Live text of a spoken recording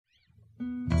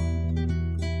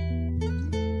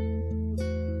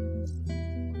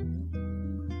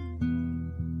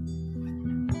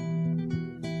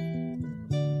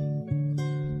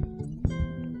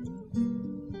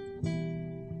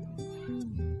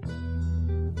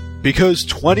Because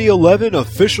 2011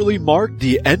 officially marked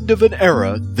the end of an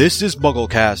era, this is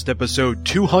MuggleCast episode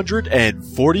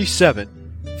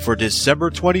 247 for December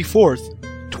 24th,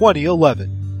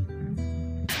 2011.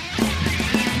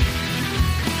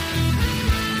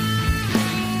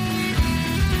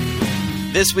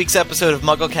 This week's episode of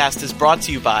MuggleCast is brought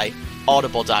to you by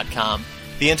Audible.com,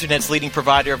 the internet's leading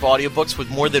provider of audiobooks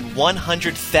with more than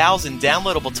 100,000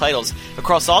 downloadable titles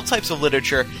across all types of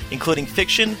literature, including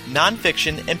fiction,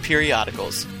 nonfiction, and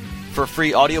periodicals. For a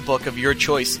free audiobook of your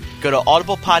choice, go to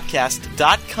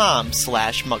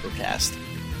audiblepodcast.com/MuggleCast.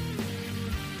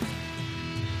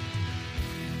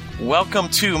 Welcome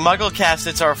to MuggleCast.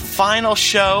 It's our final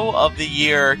show of the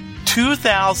year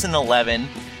 2011,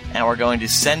 and we're going to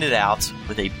send it out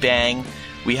with a bang.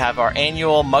 We have our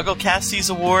annual MuggleCasties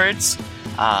Awards.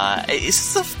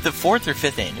 Is this the fourth or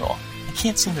fifth annual? I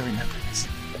can't seem to remember this.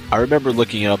 I remember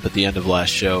looking it up at the end of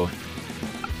last show.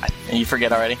 And you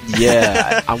forget already?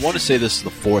 Yeah, I want to say this is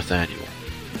the fourth annual.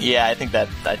 Yeah, I think that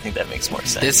makes more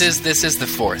sense. This is the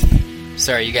fourth.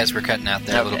 Sorry, you guys were cutting out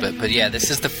there a little bit, but yeah, this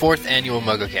is the fourth annual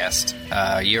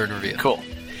MuggleCast year in review. Cool.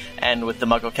 And with the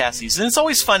MuggleCasties, and it's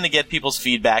always fun to get people's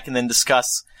feedback and then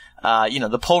discuss,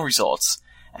 the poll results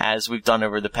as we've done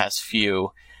over the past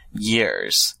few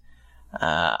years.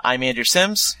 I'm Andrew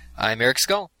Sims. I'm Eric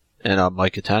Skull. And I'm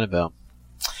Micah Tannenbaum.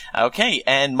 Okay,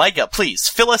 and Micah, please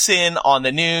fill us in on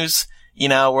the news. You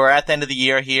know, we're at the end of the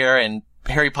year here, and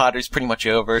Harry Potter's pretty much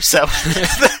over, so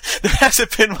there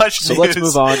hasn't been much news. So let's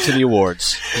move on to the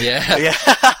awards. Yeah.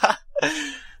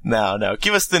 No,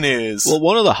 give us the news. Well,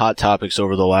 one of the hot topics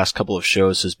over the last couple of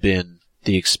shows has been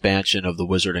the expansion of the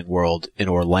Wizarding World in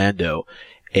Orlando.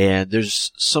 And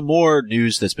there's some more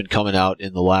news that's been coming out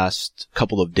in the last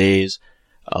couple of days.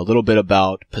 A little bit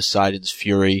about Poseidon's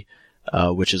Fury,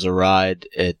 which is a ride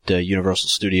at Universal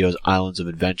Studios Islands of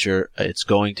Adventure. It's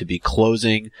going to be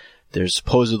closing. There's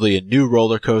supposedly a new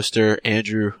roller coaster.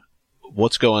 Andrew,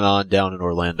 what's going on down in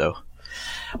Orlando?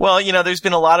 Well, there's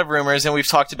been a lot of rumors, and we've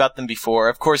talked about them before.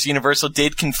 Of course, Universal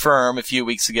did confirm a few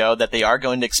weeks ago that they are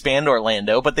going to expand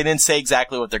Orlando, but they didn't say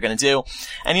exactly what they're going to do.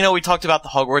 And, we talked about the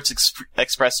Hogwarts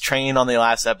Express train on the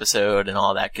last episode and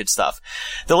all that good stuff.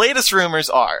 The latest rumors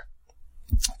are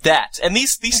that, and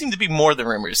these seem to be more than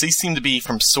rumors. These seem to be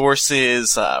from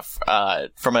sources,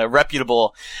 from a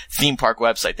reputable theme park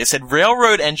website. They said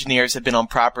railroad engineers have been on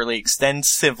property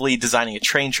extensively designing a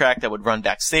train track that would run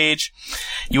backstage.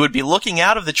 You would be looking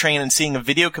out of the train and seeing a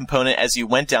video component as you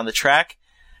went down the track.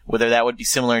 Whether that would be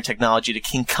similar in technology to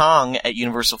King Kong at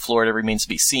Universal Florida remains to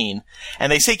be seen.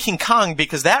 And they say King Kong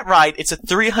because that ride, it's a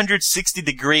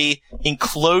 360-degree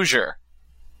enclosure.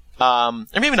 Or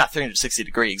maybe not 360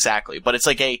 degree exactly, but it's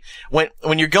like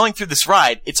when you're going through this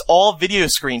ride, it's all video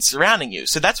screens surrounding you.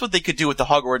 So that's what they could do with the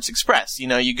Hogwarts Express.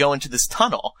 You go into this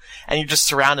tunnel and you're just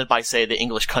surrounded by, say, the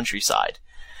English countryside.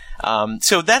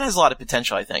 So that has a lot of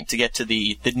potential, I think, to get to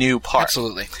the new park.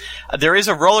 Absolutely. There is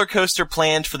a roller coaster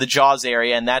planned for the Jaws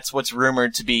area, and that's what's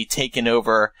rumored to be taken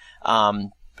over.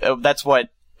 That's what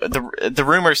the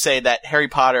rumors say, that Harry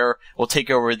Potter will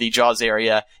take over the Jaws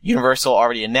area. Universal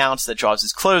already announced that Jaws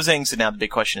is closing, so now the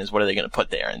big question is, what are they going to put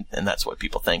there? And that's what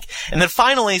people think. And then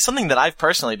finally, something that I've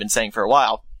personally been saying for a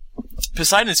while,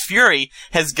 Poseidon's Fury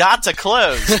has got to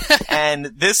close. And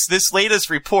this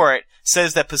latest report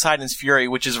says that Poseidon's Fury,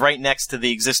 which is right next to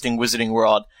the existing Wizarding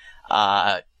World,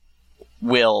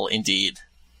 will indeed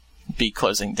be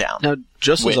closing down. Now,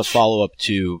 just as a follow-up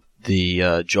to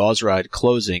the Jaws ride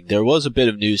closing, there was a bit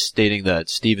of news stating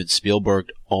that Steven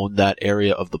Spielberg owned that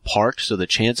area of the park, so the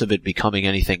chance of it becoming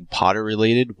anything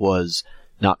Potter-related was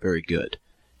not very good.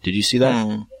 Did you see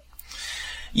that?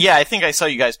 Yeah, I think I saw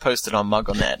you guys post it on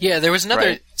MuggleNet. Yeah, there was another...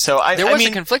 Right. So there was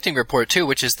a conflicting report, too,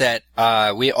 which is that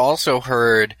we also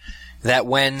heard that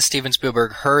when Steven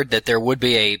Spielberg heard that there would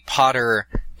be a Potter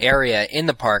area in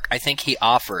the park, I think he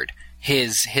offered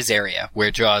his area,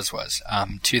 where Jaws was,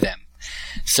 to them.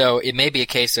 So it may be a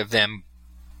case of them,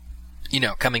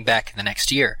 coming back in the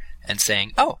next year and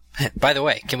saying, "Oh, by the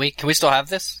way, can we still have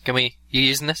this? You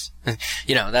using this?"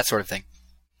 That sort of thing.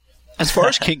 As far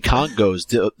as King Kong goes,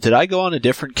 did I go on a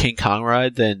different King Kong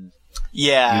ride than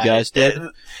you guys did?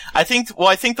 I think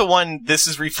the one this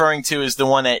is referring to is the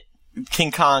one at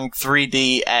King Kong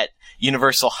 3D at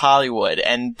Universal Hollywood,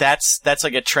 and that's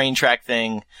like a train track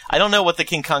thing. I don't know what the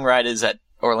King Kong ride is at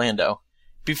Orlando.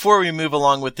 Before we move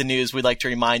along with the news, we'd like to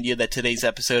remind you that today's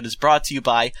episode is brought to you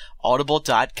by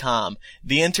Audible.com,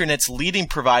 the internet's leading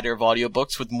provider of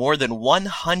audiobooks with more than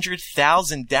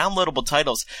 100,000 downloadable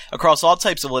titles across all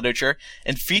types of literature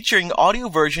and featuring audio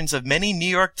versions of many New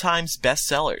York Times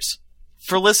bestsellers.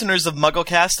 For listeners of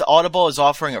MuggleCast, Audible is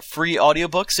offering a free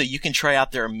audiobook so you can try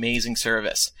out their amazing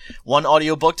service. One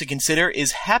audiobook to consider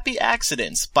is Happy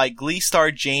Accidents by Glee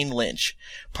star Jane Lynch.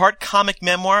 Part comic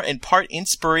memoir and part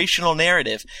inspirational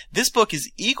narrative, this book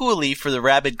is equally for the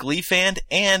rabid Glee fan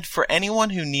and for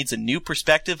anyone who needs a new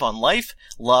perspective on life,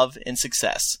 love, and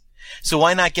success. So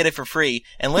why not get it for free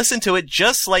and listen to it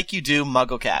just like you do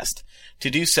MuggleCast?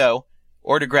 To do so,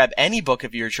 or to grab any book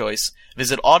of your choice,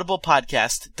 visit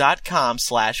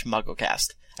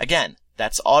audiblepodcast.com/MuggleCast. Again,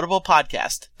 that's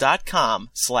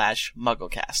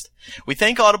audiblepodcast.com/MuggleCast. We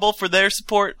thank Audible for their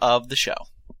support of the show.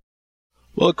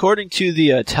 Well, according to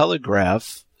the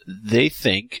Telegraph, they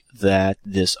think that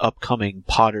this upcoming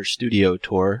Potter Studio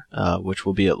Tour, which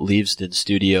will be at Leavesden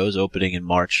Studios opening in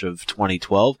March of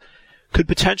 2012, could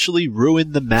potentially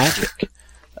ruin the magic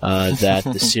that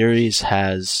the series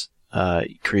has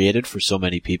created for so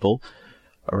many people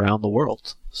around the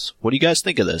world. So what do you guys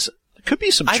think of this? There could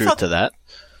be some truth to that.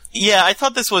 Yeah, I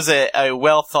thought this was a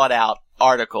well thought out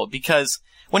article because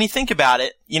when you think about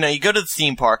it, you go to the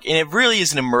theme park and it really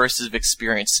is an immersive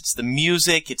experience. It's the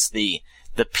music, it's the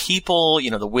people,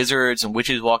 the wizards and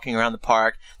witches walking around the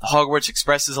park. The Hogwarts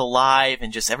Express is alive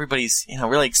and just everybody's,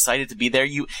 really excited to be there.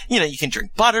 You can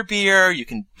drink butterbeer, you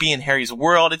can be in Harry's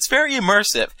world. It's very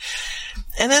immersive.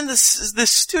 And then this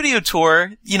studio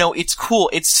tour, it's cool.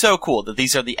 It's so cool that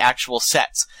these are the actual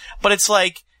sets. But it's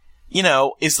like,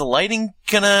 is the lighting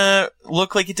gonna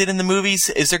look like it did in the movies?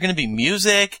 Is there gonna be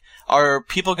music? Are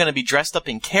people gonna be dressed up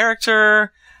in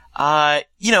character? How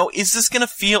is this gonna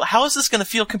feel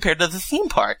compared to the theme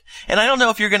park? And I don't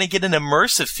know if you're gonna get an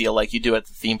immersive feel like you do at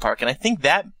the theme park, and I think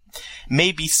that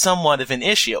may be somewhat of an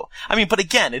issue. But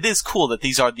again, it is cool that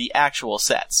these are the actual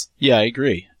sets. Yeah, I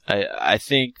agree. I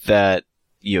think that,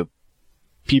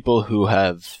 people who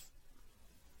have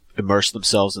immersed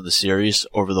themselves in the series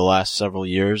over the last several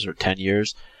years or 10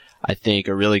 years, I think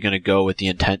are really going to go with the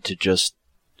intent to just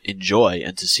enjoy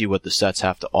and to see what the sets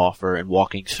have to offer and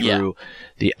walking through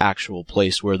the actual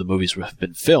place where the movies have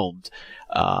been filmed.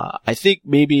 I think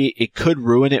maybe it could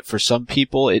ruin it for some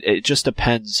people. It just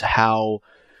depends how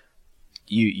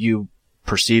you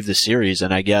perceive the series.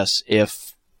 And I guess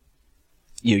if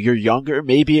you're younger,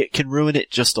 maybe it can ruin it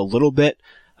just a little bit.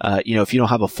 If you don't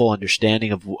have a full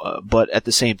understanding of, but at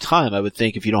the same time, I would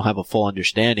think if you don't have a full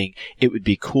understanding, it would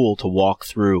be cool to walk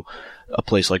through a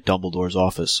place like Dumbledore's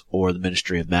office or the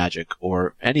Ministry of Magic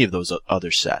or any of those other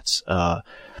sets. But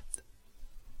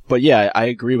yeah, I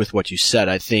agree with what you said.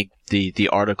 I think the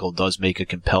article does make a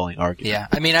compelling argument.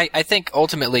 Yeah. I think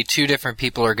ultimately two different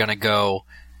people are going to go,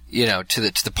 to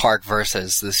the park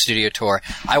versus the studio tour.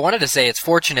 I wanted to say it's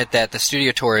fortunate that the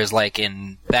studio tour is like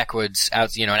in backwoods,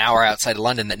 an hour outside of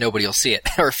London, that nobody will see it,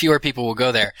 or fewer people will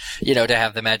go there, to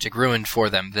have the magic ruined for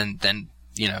them than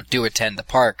do attend the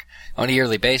park on a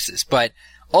yearly basis. But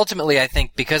ultimately, I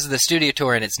think because of the studio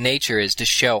tour and its nature is to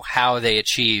show how they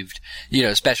achieved,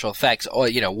 special effects.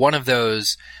 One of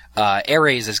those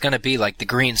areas is going to be like the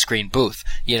green screen booth,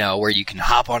 where you can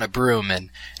hop on a broom and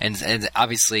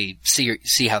obviously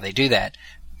see how they do that.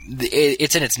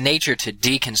 It's in its nature to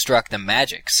deconstruct the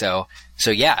magic. So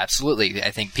yeah, absolutely.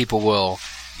 I think people will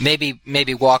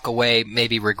maybe walk away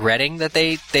maybe regretting that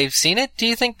they've seen it. Do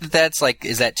you think that's like,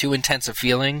 is that too intense a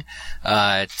feeling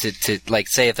to like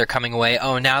say if they're coming away,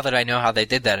 oh, now that I know how they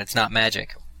did that, it's not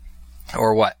magic,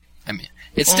 or what?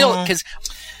 It's still because.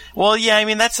 Well, yeah,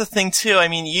 that's the thing too.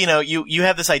 You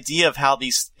have this idea of how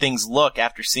these things look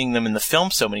after seeing them in the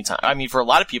film so many times. For a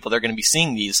lot of people, they're going to be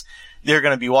seeing these. They're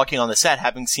going to be walking on the set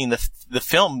having seen the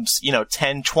films,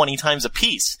 10, 20 times a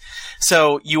piece.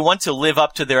 So you want to live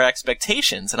up to their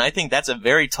expectations, and I think that's a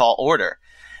very tall order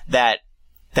that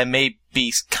may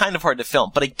be kind of hard to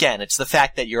film. But again, it's the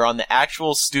fact that you're on the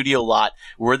actual studio lot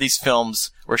where these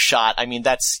films were shot.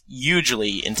 That's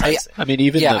hugely enticing.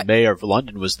 Even the mayor of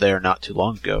London was there not too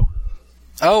long ago.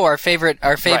 Oh, our favorite.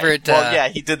 Right. Well, yeah,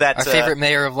 he did that. Our favorite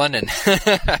mayor of London.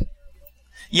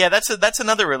 Yeah, that's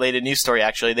another related news story.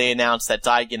 Actually, they announced that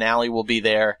Diagon Alley will be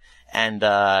there and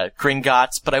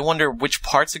Gringotts. But I wonder which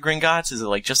parts of Gringotts. Is it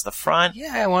like just the front?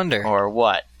 Yeah, I wonder. Or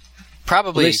what?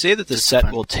 Probably. Well, they say that the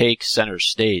set will take center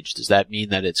stage. Does that mean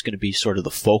that it's going to be sort of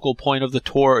the focal point of the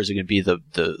tour, or is it going to be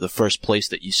the first place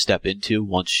that you step into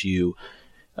once you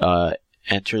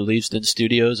enter Leavesden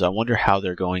Studios? I wonder how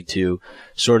they're going to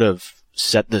sort of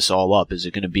set this all up. Is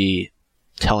it going to be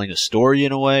telling a story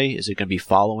in a way? Is it going to be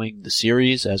following the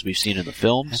series as we've seen in the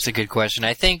films? That's a good question.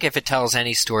 I think if it tells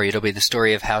any story, it'll be the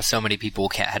story of how so many people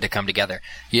had to come together.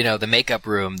 The makeup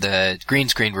room, the green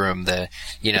screen room, the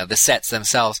sets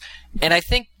themselves. And I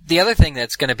think the other thing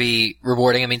that's going to be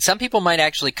rewarding, I mean, some people might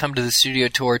actually come to the studio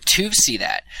tour to see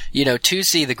that, to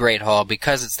see the Great Hall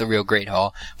because it's the real Great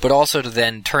Hall, but also to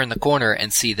then turn the corner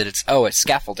and see that it's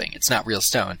scaffolding. It's not real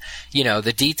stone.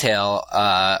 The detail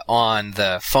on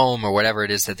the foam or whatever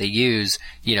it is that they use,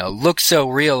 looks so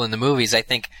real in the movies. I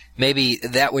think maybe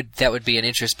that would be an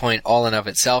interest point all in of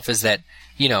itself, is that,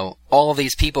 all of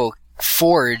these people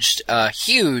forged a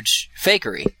huge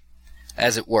fakery,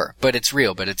 as it were, but it's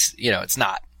real, but it's, it's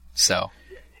not. So,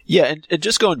 yeah, and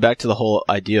just going back to the whole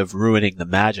idea of ruining the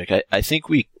magic, I think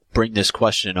we bring this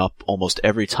question up almost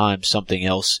every time something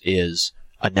else is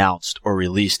announced or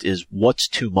released, is what's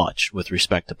too much with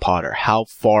respect to Potter? How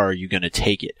far are you going to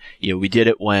take it? We did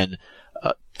it when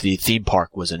the theme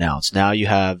park was announced. Now you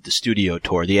have the studio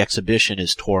tour. The exhibition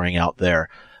is touring out there.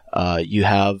 You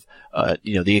have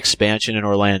the expansion in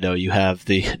Orlando. You have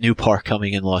the new park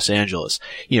coming in Los Angeles.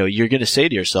 You're going to say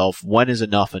to yourself, when is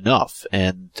enough enough?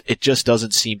 And it just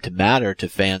doesn't seem to matter to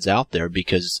fans out there,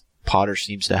 because Potter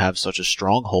seems to have such a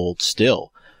stronghold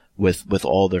still with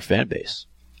all their fan base.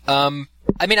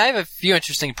 I mean, I have a few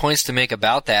interesting points to make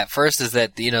about that. First is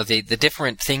that, the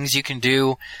different things you can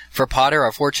do for Potter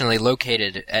are fortunately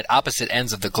located at opposite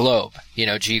ends of the globe,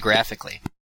 geographically.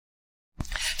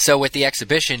 So with the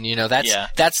exhibition,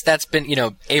 that's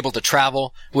been, able to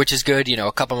travel, which is good,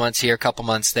 a couple months here, a couple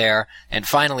months there, and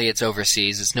finally it's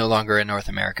overseas. It's no longer in North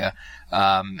America.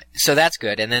 So that's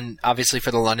good. And then obviously for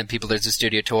the London people, there's a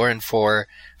studio tour, and for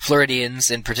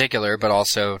Floridians in particular, but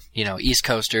also, East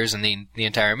Coasters and the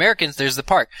entire Americans, there's the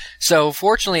park. So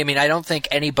fortunately, I mean, I don't think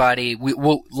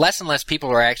less and less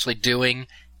people are actually doing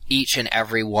each and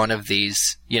every one of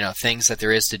these, things that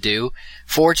there is to do.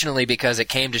 Fortunately, because it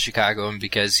came to Chicago, and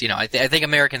because, I think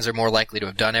Americans are more likely to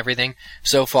have done everything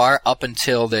so far up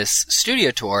until this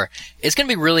studio tour, it's going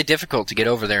to be really difficult to get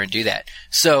over there and do that.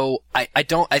 So I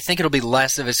think it'll be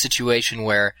less of a situation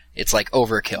where it's like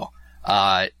overkill,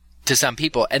 to some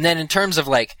people. And then in terms of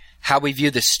like how we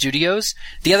view the studios,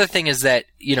 the other thing is that,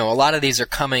 a lot of these are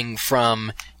coming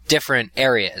from different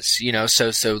areas, so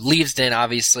Leavesden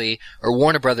obviously, or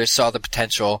Warner Brothers, saw the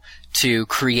potential to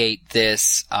create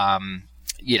this,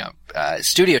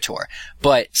 studio tour,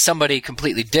 but somebody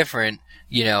completely different,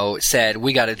 said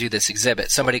we got to do this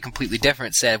exhibit. Somebody completely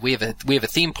different said we have a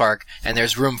theme park and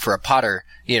there's room for a Potter,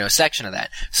 section of that.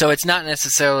 So it's not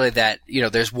necessarily that,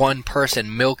 there's one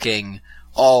person milking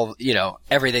all,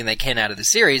 everything they can out of the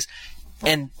series.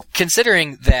 And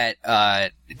considering that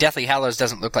Deathly Hallows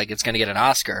doesn't look like it's going to get an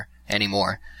Oscar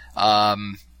anymore,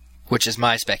 which is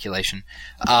my speculation,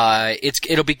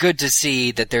 it'll be good to see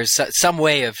that there's some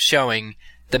way of showing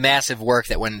the massive work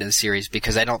that went into the series,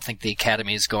 because I don't think the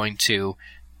Academy is going to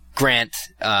grant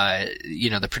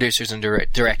the producers and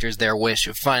directors their wish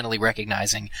of finally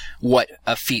recognizing what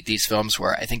a feat these films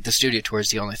were. I think the studio tour is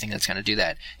the only thing that's going to do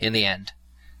that in the end,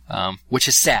 which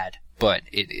is sad, but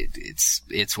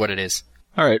it's what it is.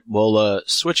 All right, well,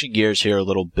 switching gears here a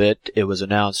little bit, it was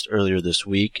announced earlier this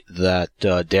week that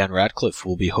Dan Radcliffe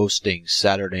will be hosting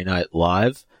Saturday Night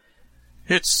Live.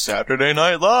 It's Saturday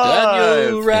Night Live!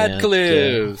 Daniel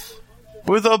Radcliffe!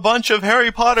 With a bunch of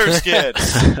Harry Potter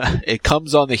skits! It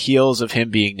comes on the heels of him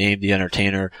being named the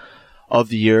Entertainer of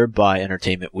the Year by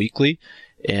Entertainment Weekly,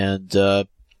 and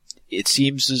it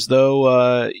seems as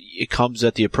though it comes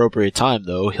at the appropriate time,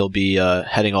 though. He'll be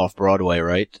heading off Broadway,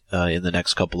 right, in the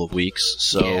next couple of weeks.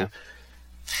 So yeah.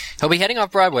 He'll be heading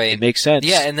off Broadway. It makes sense.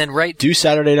 Yeah, and then do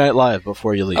Saturday Night Live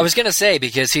before you leave. I was going to say,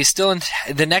 because he's still in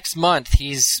the next month,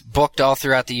 he's booked all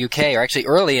throughout the UK, or actually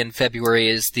early in February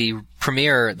is the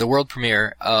world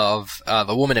premiere of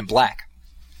The Woman in Black.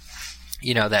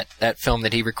 That film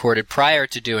that he recorded prior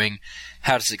to doing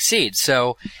How to Succeed.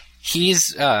 So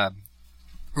he's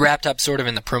wrapped up sort of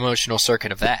in the promotional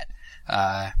circuit of that,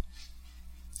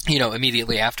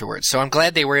 immediately afterwards. So I'm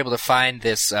glad they were able to find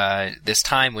this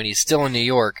time when he's still in New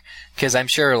York, because I'm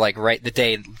sure like right the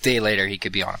day later he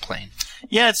could be on a plane.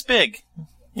 Yeah, it's big.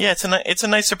 Yeah, it's a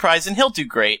nice surprise, and he'll do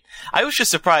great. I was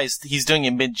just surprised he's doing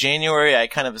it mid-January. I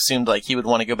kind of assumed like he would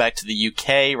want to go back to the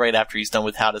UK right after he's done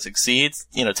with How to Succeed,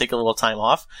 take a little time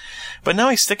off. But now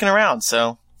he's sticking around,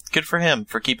 so good for him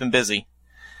for keeping busy,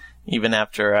 even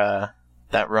after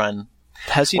that run.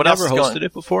 Has he never hosted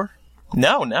it before?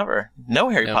 No, never. No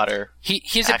Harry Potter.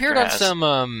 He's appeared on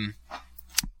some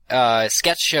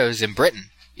sketch shows in Britain,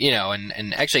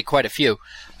 and actually quite a few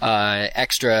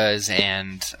extras,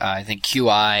 and I think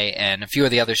QI and a few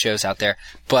of the other shows out there.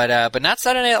 But not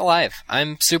Saturday Night Live.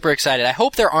 I'm super excited. I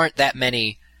hope there aren't that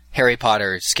many Harry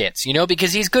Potter skits,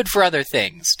 because he's good for other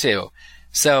things too.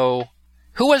 So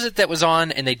who was it that was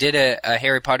on and they did a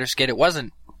Harry Potter skit? It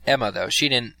wasn't Emma though. She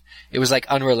didn't. It was like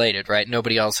unrelated, right?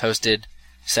 Nobody else hosted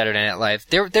Saturday Night Live.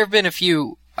 There have been a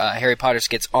few Harry Potter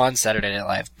skits on Saturday Night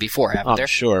Live before, haven't there? I'm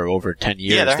sure over 10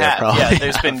 years. Yeah, there have. Probably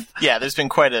There's been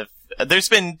quite a. There's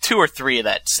been 2 or 3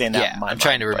 that stand out in my mind. I'm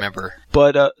trying to remember.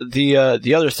 But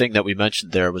the other thing that we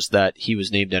mentioned there was that he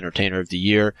was named Entertainer of the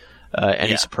Year.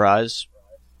 Any surprise?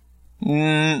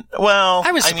 Well,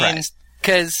 I was surprised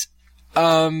because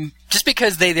just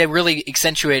because they really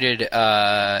accentuated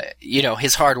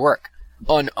his hard work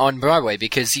on Broadway,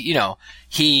 because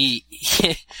he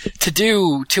to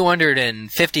do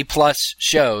 250 plus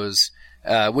shows,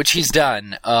 which he's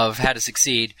done, of How to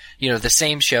Succeed, the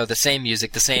same show, the same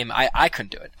music, the same. I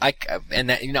couldn't do it. I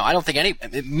don't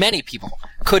think many people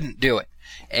couldn't do it,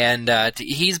 and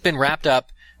he's been wrapped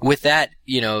up with that,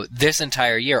 this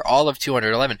entire year, all of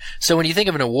 211. So when you think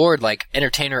of an award like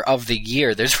Entertainer of the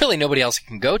Year, there's really nobody else you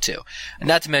can go to. And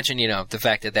not to mention, the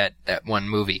fact that one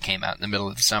movie came out in the middle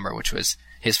of the summer, which was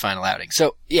his final outing.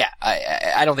 So, yeah,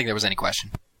 I don't think there was any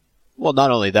question. Well, not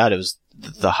only that, it was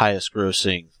the highest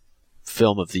grossing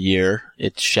film of the year.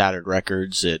 It shattered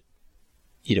records. It,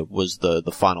 was the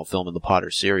final film in the Potter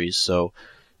series. So,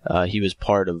 he was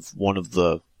part of one of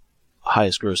the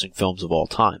highest grossing films of all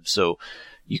time. So,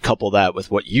 you couple that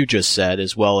with what you just said,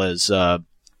 as well as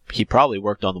he probably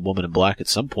worked on The Woman in Black at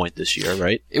some point this year,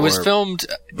 right? It was filmed.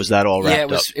 Was that all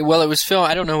wrapped up? It was filmed.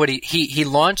 I don't know what he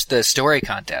launched the story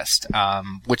contest,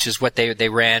 which is what they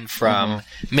ran from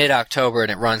mid-October,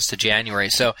 and it runs to January.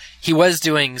 So he was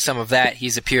doing some of that.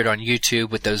 He's appeared on YouTube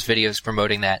with those videos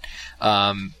promoting that.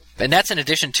 And that's in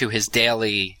addition to his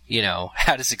daily,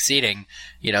 How to Succeeding,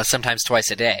 sometimes twice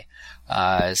a day.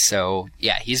 So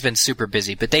yeah, he's been super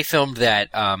busy, but they filmed that,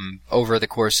 over the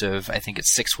course of, I think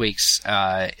it's 6 weeks,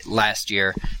 last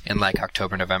year in like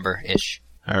October, November-ish.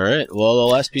 All right. Well,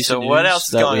 the last piece of news. So what else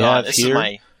is going on? This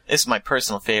here, is my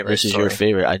personal favorite. This is your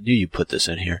favorite. I knew you put this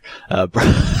in here.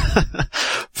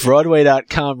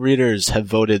 Broadway.com readers have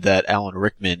voted that Alan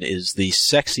Rickman is the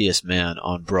sexiest man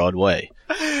on Broadway.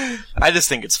 I just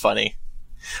think it's funny.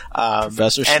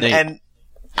 Professor Snape. And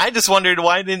I just wondered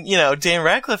why didn't, Dan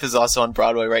Radcliffe is also on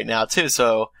Broadway right now too,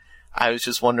 so I was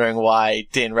just wondering why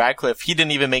Dan Radcliffe, he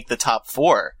didn't even make the top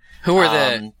 4. Who were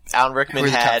the Alan Rickman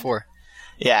the had top 4?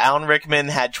 Yeah, Alan Rickman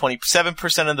had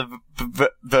 27% of the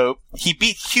vote. He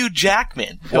beat Hugh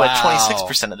Jackman, who had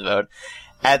 26% of the vote.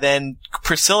 And then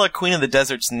Priscilla, Queen of the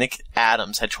Desert's Nick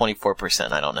Adams had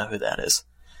 24%. I don't know who that is.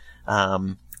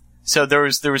 So there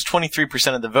was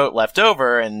 23% of the vote left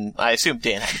over, and I assume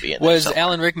Dan had to be in there. Was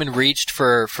Alan Rickman reached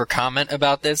for comment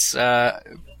about this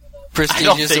prestigious I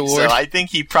don't think award? So. I think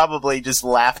he probably just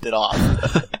laughed it off.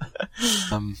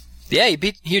 Yeah, he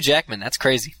beat Hugh Jackman. That's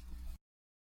crazy.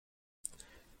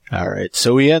 All right,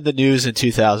 so we end the news in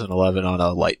 2011 on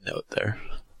a light note there.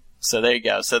 So there you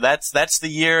go. So that's the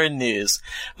year in news.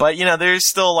 But there's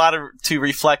still a lot to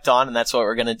reflect on, and that's what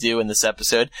we're going to do in this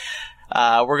episode.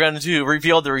 We're going to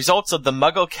reveal the results of the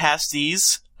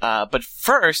MuggleCasties. But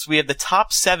first, we have the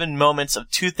top 7 moments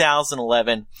of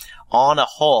 2011 on a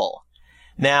whole.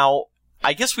 Now,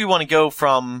 I guess we want to go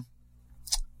from...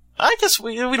 I guess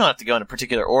we don't have to go in a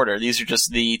particular order. These are just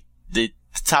the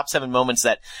top 7 moments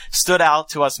that stood out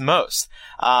to us most.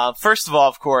 First of all,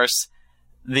 of course,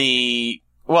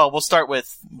 we'll start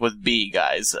with B,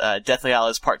 guys. Deathly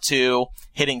Hallows Part 2,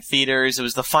 hitting theaters. It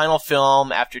was the final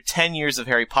film after 10 years of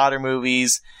Harry Potter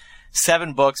movies,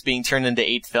 7 books being turned into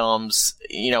 8 films.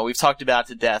 We've talked about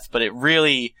it to death, but it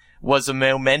really was a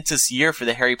momentous year for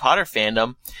the Harry Potter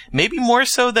fandom. Maybe more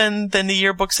so than the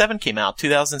year Book 7 came out,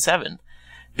 2007.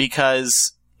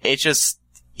 Because it just,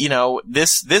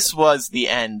 this was the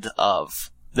end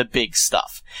of the big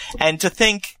stuff. And to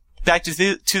think back to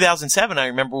 2007, I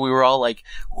remember we were all like,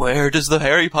 where does the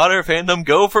Harry Potter fandom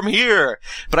go from here?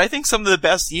 But I think some of the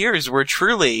best years were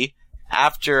truly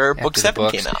after Book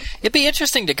 7 came out. It'd be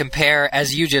interesting to compare,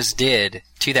 as you just did,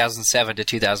 2007 to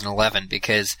 2011,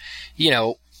 because,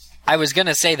 I was going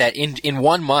to say that in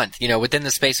 1 month, within the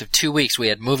space of 2 weeks, we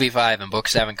had Movie 5 and Book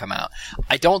 7 come out.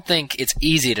 I don't think it's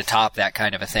easy to top that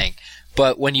kind of a thing.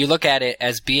 But when you look at it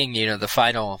as being, the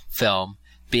final film,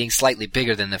 being slightly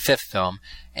bigger than the 5th film,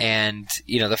 and,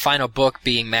 the final book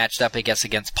being matched up, I guess,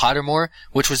 against Pottermore,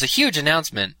 which was a huge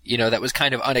announcement, that was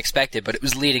kind of unexpected, but it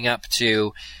was leading up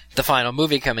to the final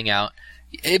movie coming out.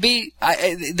 They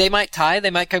might tie,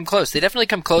 they might come close. They definitely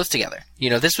come close together.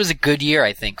 This was a good year,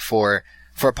 I think, for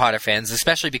Potter fans,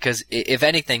 especially because, if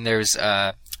anything, there's,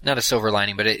 not a silver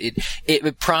lining, but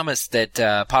it promised that,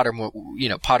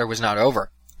 Potter was not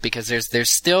over. Because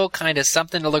there's still kind of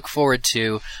something to look forward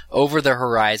to over the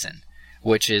horizon,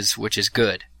 which is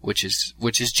good, which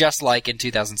is just like in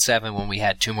 2007 when we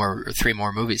had 2 more or 3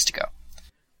 more movies to go.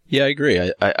 Yeah, I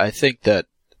agree. I think that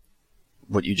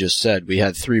what you just said. We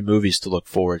had 3 movies to look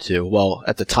forward to. Well,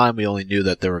 at the time we only knew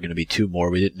that there were going to be 2 more.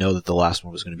 We didn't know that the last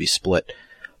one was going to be split.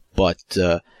 But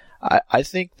I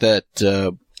think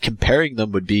that comparing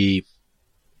them would be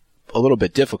a little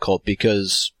bit difficult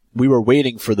because we were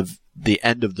waiting for the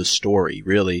end of the story,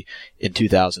 really, in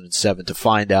 2007 to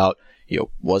find out,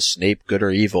 was Snape good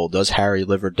or evil? Does Harry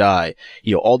live or die?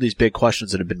 All these big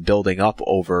questions that have been building up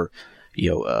over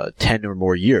 10 or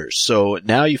more years. So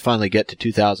now you finally get to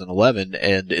 2011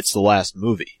 and it's the last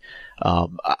movie.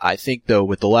 I think though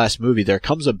with the last movie there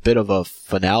comes a bit of a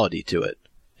finality to it,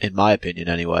 in my opinion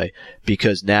anyway,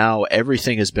 because now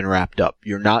everything has been wrapped up.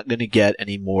 You're not going to get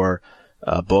any more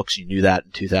books. You knew that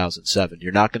in 2007.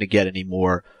 You're not going to get any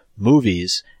more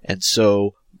movies. And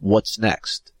so what's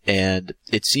next? And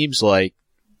it seems like,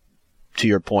 to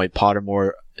your point,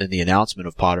 Pottermore and the announcement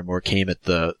of Pottermore came at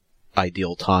the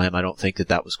ideal time. I don't think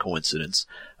that was coincidence.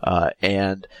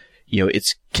 And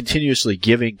it's continuously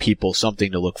giving people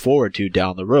something to look forward to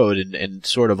down the road and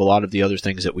sort of a lot of the other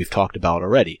things that we've talked about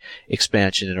already.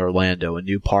 Expansion in Orlando, a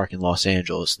new park in Los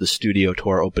Angeles, the studio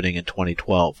tour opening in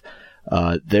 2012.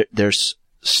 There's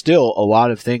still a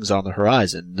lot of things on the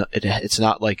horizon. It's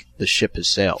not like the ship has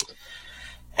sailed.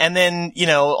 And then,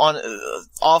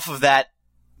 off of that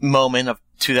moment of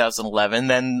 2011,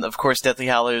 then of course Deathly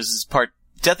Hallows Part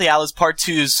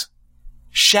 2's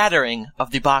shattering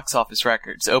of the box office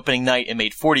records. Opening night, it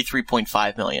made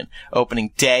 $43.5 million.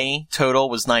 Opening day total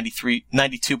was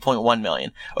 $92.1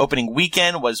 million. Opening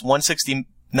weekend was $169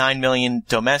 million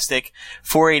domestic,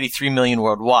 $483 million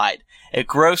worldwide. It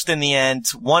grossed in the end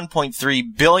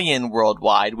 $1.3 billion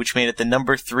worldwide, which made it the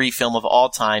number 3 film of all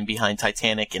time behind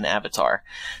Titanic and Avatar.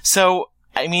 So,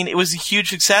 I mean, it was a huge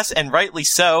success, and rightly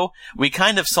so. We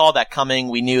kind of saw that coming.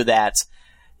 We knew that,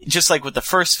 just like with the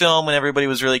first film, when everybody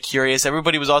was really curious,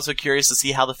 everybody was also curious to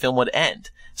see how the film would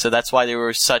end. So that's why there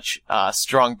were such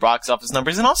strong box office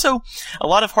numbers. And also, a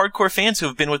lot of hardcore fans who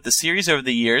have been with the series over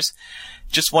the years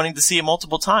just wanting to see it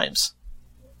multiple times.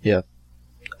 Yeah.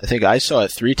 I think I saw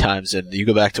it 3 times, and you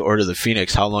go back to Order of the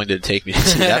Phoenix, how long did it take me to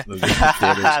see that movie in the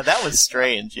theaters? That was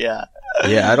strange, yeah.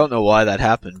 Yeah, I don't know why that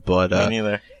happened, but... Me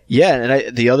neither. Yeah,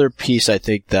 and the other piece I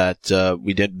think that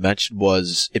we didn't mention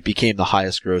was it became the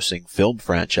highest-grossing film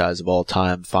franchise of all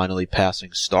time, finally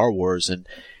passing Star Wars. And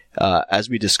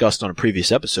as we discussed on a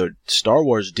previous episode, Star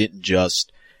Wars didn't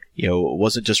just, it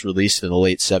wasn't just released in the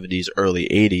late 70s, early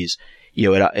 80s.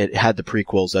 It had the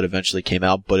prequels that eventually came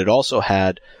out, but it also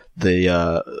had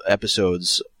the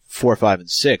episodes 4, 5, and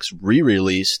 6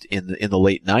 re-released in the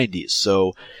late 90s.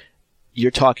 So you're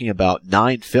talking about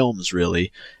 9 films,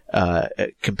 really,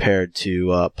 compared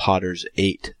to Potter's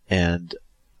 8. And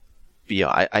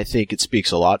I think it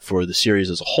speaks a lot for the series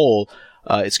as a whole.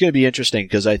 It's going to be interesting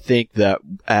because I think that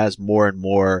as more and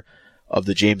more of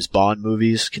the James Bond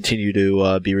movies continue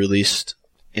to be released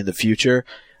in the future,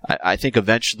 I think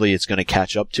eventually it's going to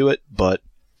catch up to it, but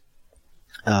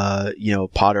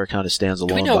Potter kind of stands alone.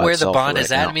 Do we know by where the itself Bond right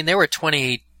is at? now. I mean, there were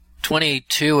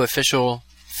 22 official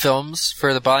films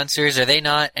for the Bond series. Are they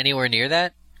not anywhere near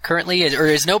that currently? Or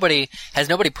has nobody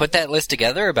put that list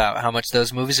together about how much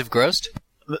those movies have grossed?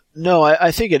 No,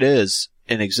 I think it is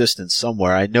in existence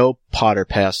somewhere. I know Potter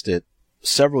passed it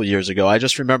several years ago. I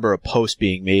just remember a post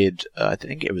being made. I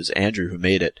think it was Andrew who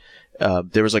made it.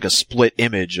 There was like a split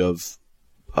image of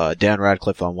Dan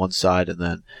Radcliffe on one side and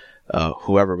then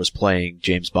whoever was playing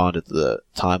James Bond at the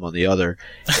time on the other,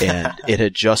 and it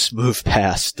had just moved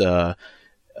past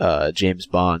James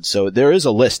Bond. So there is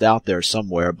a list out there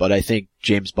somewhere, but I think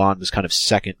James Bond was kind of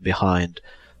second behind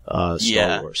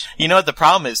Star Wars. You know what the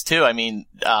problem is, too? I mean,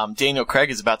 Daniel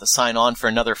Craig is about to sign on for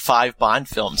another 5 Bond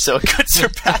films, so it could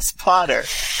surpass Potter.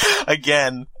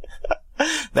 Again,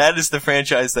 that is the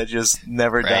franchise that just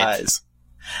never dies.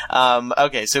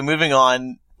 Okay, so moving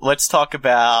on. Let's talk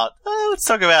about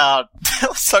Pottermore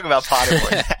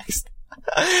next.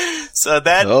 So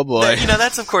oh boy.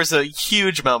 that's of course a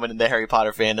huge moment in the Harry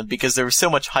Potter fandom because there was so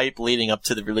much hype leading up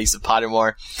to the release of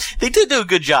Pottermore. They did do a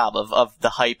good job of the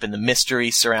hype and the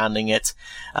mystery surrounding it.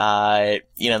 They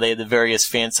had the various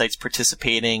fan sites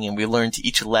participating, and we learned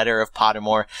each letter of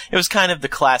Pottermore. It was kind of the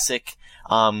classic,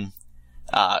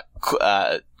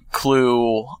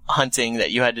 clue hunting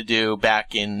that you had to do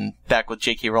back with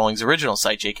J.K. Rowling's original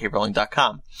site,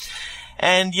 jkrowling.com.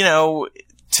 And,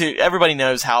 everybody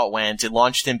knows how it went. It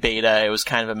launched in beta. It was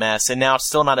kind of a mess. And now it's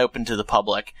still not open to the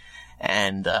public.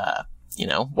 And,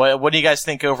 what do you guys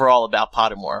think overall about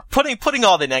Pottermore? Putting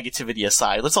all the negativity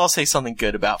aside, let's all say something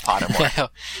good about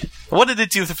Pottermore. What did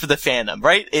it do for the fandom,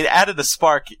 right? It added a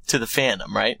spark to the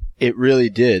fandom, right? It really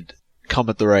did come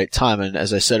at the right time, and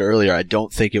as I said earlier, I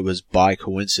don't think it was by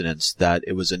coincidence that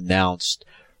it was announced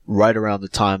right around the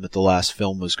time that the last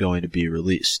film was going to be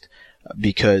released,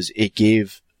 because it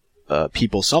gave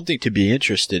people something to be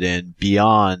interested in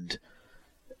beyond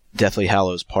Deathly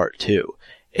Hallows Part 2.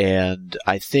 And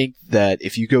I think that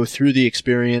if you go through the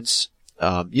experience,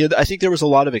 I think there was a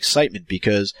lot of excitement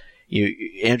because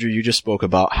Andrew, you just spoke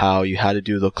about how you had to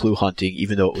do the clue hunting,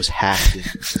 even though it was hacked and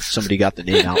somebody got the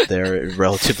name out there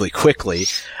relatively quickly.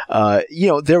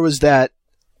 There was that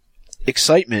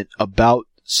excitement about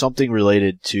something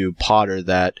related to Potter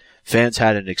that fans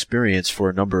hadn't experienced for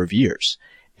a number of years.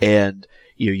 And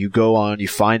you go on, you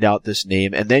find out this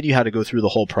name, and then you had to go through the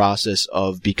whole process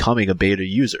of becoming a beta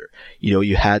user.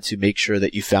 You had to make sure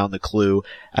that you found the clue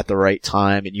at the right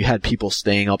time, and you had people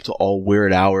staying up to all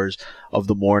weird hours of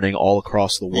the morning all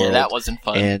across the world. Yeah, that wasn't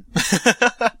fun. And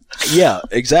yeah,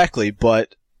 exactly.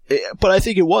 But I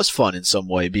think it was fun in some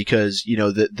way because,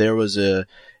 that there was an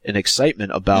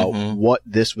excitement about what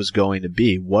this was going to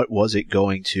be. What was it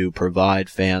going to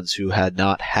provide fans who had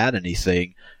not had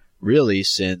anything really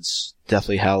since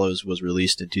Deathly Hallows was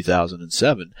released in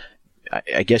 2007.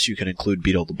 I guess you can include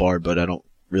Beetle the Bard, but I don't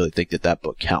really think that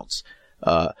book counts.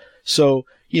 So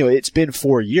it's been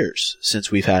 4 years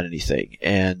since we've had anything.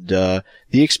 And the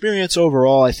experience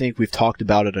overall, I think we've talked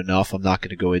about it enough. I'm not going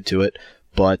to go into it.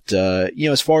 But,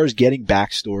 as far as getting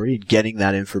backstory and getting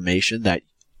that information that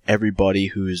everybody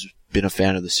who's been a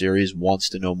fan of the series wants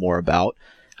to know more about,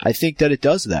 I think that it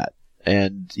does that.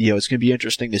 And, it's going to be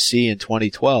interesting to see in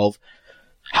 2012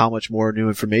 how much more new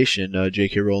information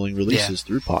J.K. Rowling releases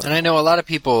through Potter. And I know a lot of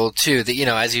people, too, that,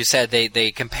 as you said,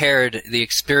 they compared the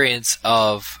experience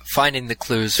of finding the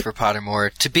clues for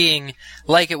Pottermore to being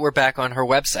like it were back on her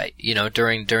website,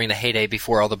 during the heyday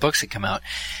before all the books had come out.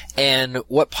 And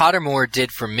what Pottermore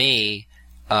did for me,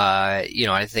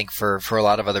 I think for a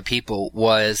lot of other people,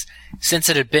 was since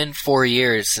it had been 4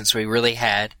 years since we really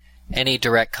had any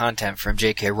direct content from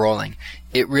J.K. Rowling,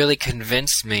 it really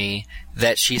convinced me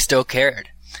that she still cared.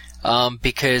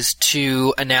 Because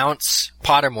to announce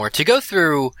Pottermore,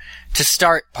 to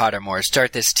start Pottermore,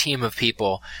 start this team of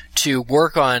people to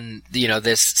work on,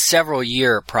 this several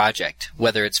year project,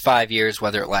 whether it's 5 years,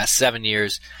 whether it lasts 7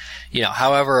 years,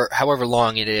 however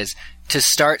long it is, to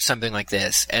start something like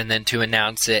this and then to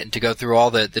announce it and to go through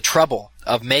all the trouble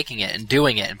of making it and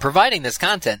doing it and providing this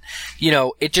content,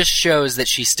 it just shows that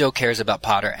she still cares about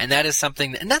Potter. And that is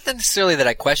something, not necessarily that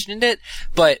I questioned it,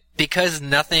 but because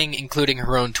nothing, including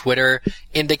her own Twitter,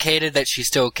 indicated that she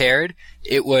still cared,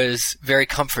 it was very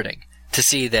comforting to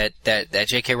see that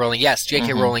J.K. Rowling,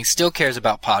 J.K. Rowling still cares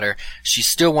about Potter. She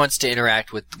still wants to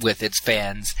interact with its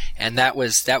fans. And that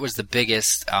was the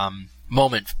biggest,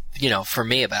 moment, for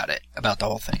me about the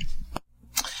whole thing.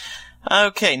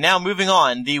 Okay, now moving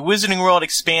on. The Wizarding World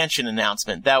expansion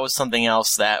announcement. That was something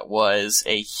else that was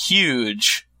a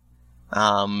huge,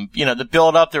 the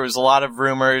build-up. There was a lot of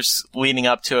rumors leading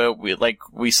up to it. Like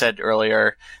we said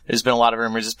earlier, there's been a lot of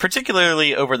rumors,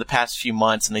 particularly over the past few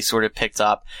months, and they sort of picked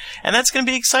up. And that's going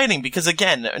to be exciting because,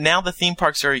 again, now the theme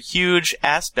parks are a huge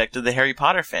aspect of the Harry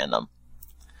Potter fandom.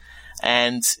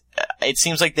 And it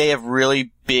seems like they have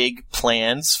really big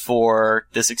plans for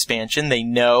this expansion. They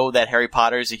know that Harry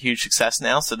Potter is a huge success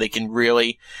now, so they can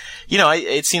really,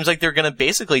 it seems like they're going to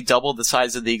basically double the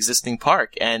size of the existing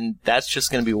park, and that's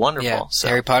just going to be wonderful. Yeah, so.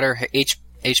 Harry Potter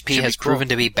HP has proven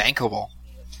to be bankable.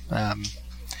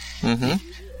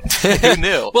 Who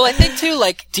knew? Well, I think too,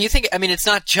 do you think, it's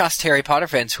not just Harry Potter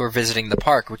fans who are visiting the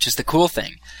park, which is the cool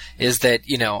thing, is that,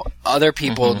 other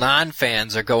people,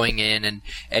 non-fans, are going in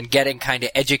and getting kind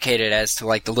of educated as to,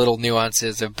 the little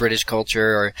nuances of British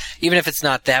culture, or even if it's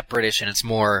not that British and it's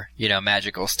more,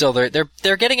 magical, still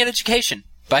they're getting an education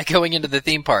by going into the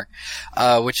theme park,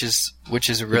 which is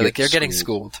really, they're getting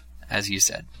schooled, as you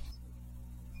said.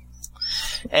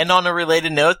 And on a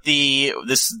related note,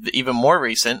 this is even more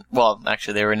recent. Well,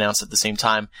 actually, they were announced at the same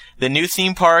time. The new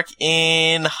theme park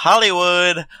in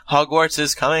Hollywood. Hogwarts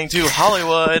is coming to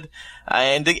Hollywood.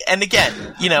 And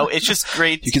again, it's just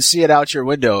great. You can see it out your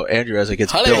window, Andrew, as it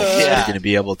gets Hollywood. built. Yeah. You're going to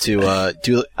be able to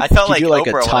do. I felt like do a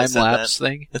Oprah time-lapse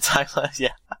thing. The time-lapse,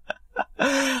 yeah.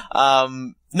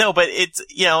 No, but it's,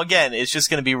 again, it's just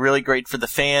going to be really great for the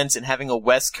fans, and having a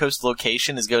West Coast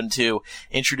location is going to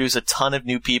introduce a ton of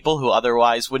new people who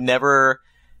otherwise would never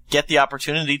get the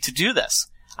opportunity to do this.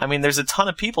 There's a ton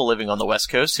of people living on the West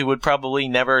Coast who would probably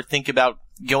never think about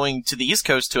going to the East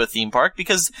Coast to a theme park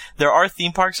because there are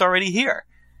theme parks already here.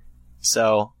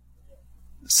 So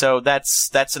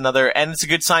that's another, and it's a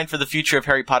good sign for the future of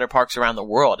Harry Potter parks around the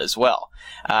world as well.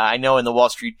 I know in the Wall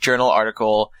Street Journal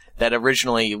article that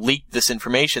originally leaked this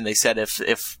information, they said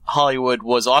if Hollywood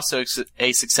was also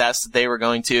a success, they were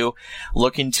going to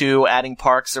look into adding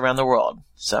parks around the world.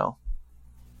 So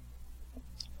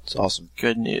It's awesome.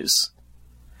 Good news.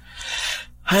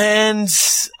 And,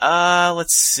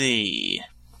 let's see.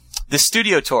 The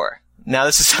studio tour. Now,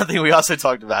 this is something we also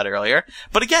talked about earlier.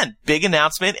 But again, big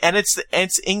announcement, and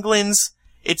it's England's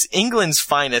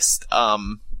finest,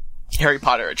 Harry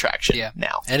Potter attraction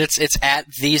now. And it's at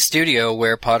the studio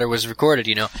where Potter was recorded.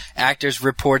 You know, actors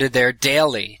reported there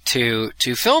daily to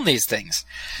film these things.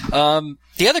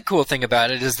 The other cool thing about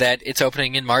it is that it's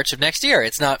opening in March of next year.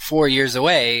 It's not 4 years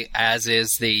away, as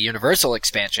is the Universal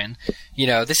expansion. You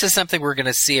know, this is something we're going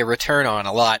to see a return on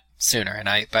a lot sooner.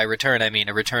 And by return, I mean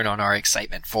a return on our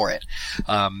excitement for it.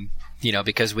 You know,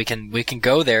 because we can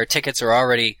go there. Tickets are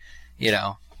already, you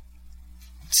know,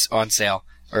 on sale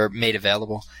or made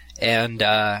available. And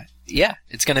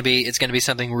it's gonna be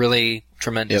something really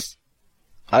tremendous.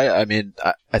 Yep. I mean,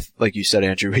 like you said,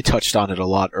 Andrew, we touched on it a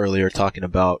lot earlier, talking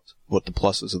about what the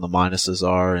pluses and the minuses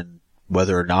are, and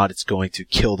whether or not it's going to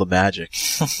kill the magic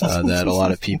that a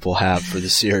lot of people have for the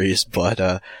series. But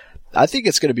I think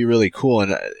it's going to be really cool.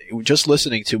 And just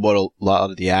listening to what a lot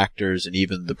of the actors and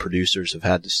even the producers have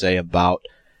had to say about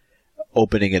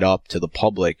opening it up to the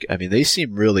public, I mean, they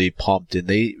seem really pumped, and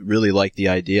they really like the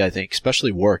idea, I think,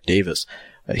 especially Warwick Davis.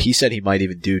 He said he might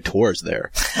even do tours there,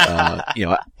 you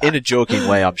know, in a joking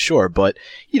way, I'm sure. But,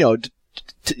 you know,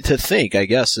 to think, I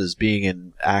guess, as being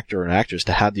an actor and actress,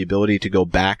 to have the ability to go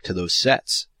back to those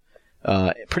sets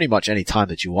pretty much any time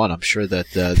that you want. I'm sure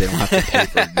that they don't have to pay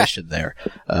for admission there.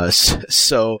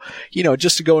 So, you know,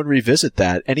 just to go and revisit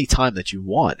that any time that you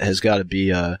want has got to be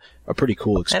a pretty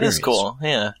cool experience. That is cool,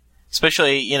 yeah.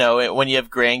 Especially, you know, when you have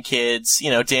grandkids, you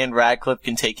know, Dan Radcliffe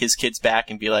can take his kids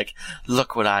back and be like,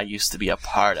 look what I used to be a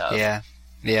part of. Yeah,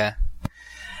 yeah.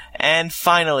 And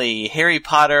finally, Harry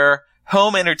Potter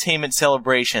Home Entertainment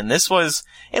Celebration. This was,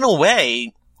 in a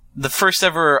way, the first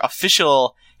ever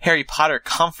official Harry Potter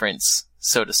conference,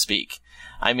 so to speak.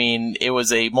 I mean, it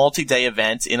was a multi-day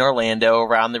event in Orlando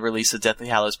around the release of Deathly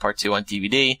Hallows Part 2 on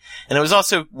DVD. And it was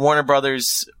also Warner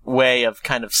Brothers' way of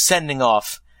kind of sending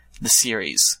off the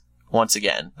series. Once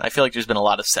again, I feel like there's been a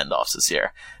lot of send-offs this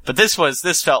year, but this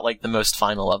felt like the most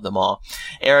final of them all.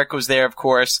 Eric was there, of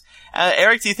course.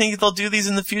 Eric, do you think they'll do these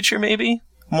in the future? Maybe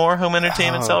more home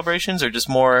entertainment celebrations, or just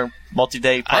more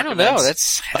multi-day park I don't know.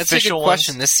 That's a good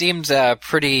question. Ones? This seems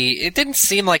pretty. It didn't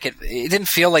seem like it. It didn't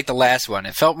feel like the last one.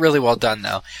 It felt really well done,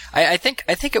 though. I think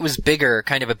it was bigger,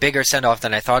 kind of a bigger send-off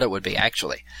than I thought it would be.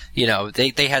 Actually, you know,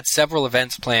 they had several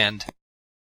events planned,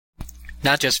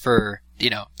 not just for, you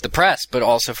know, the press, but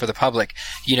also for the public,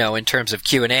 you know, in terms of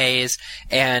Q&As.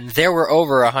 And there were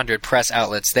over 100 press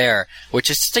outlets there,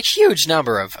 which is just a huge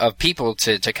number of people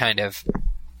to kind of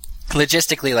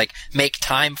logistically, like, make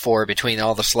time for between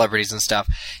all the celebrities and stuff.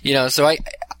 You know, so I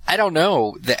don't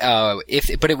know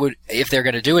if they're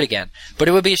going to do it again. But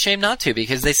it would be a shame not to,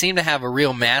 because they seem to have a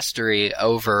real mastery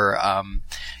over,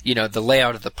 you know, the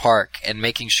layout of the park and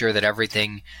making sure that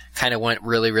everything kind of went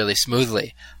really, really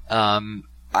smoothly.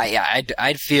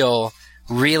 I'd feel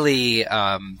really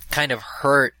kind of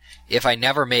hurt if I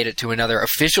never made it to another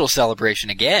official celebration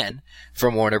again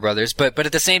from Warner Brothers. But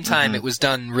at the same time, it was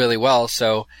done really well.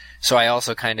 So I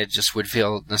also kind of just would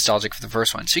feel nostalgic for the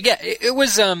first one. So yeah, it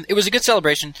was a good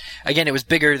celebration. Again, it was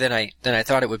bigger than I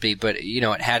thought it would be, but you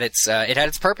know, it had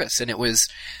its purpose, and it was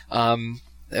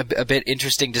a bit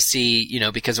interesting to see, you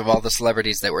know, because of all the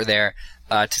celebrities that were there,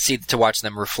 to watch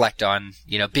them reflect on,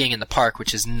 you know, being in the park,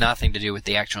 which has nothing to do with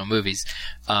the actual movies,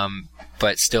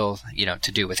 but still, you know,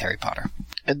 to do with Harry Potter.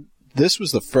 And this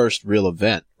was the first real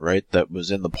event, right, that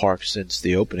was in the park since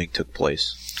the opening took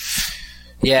place.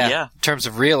 Yeah. In terms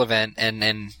of real event,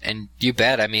 and you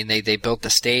bet. I mean, they built the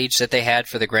stage that they had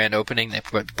for the grand opening. They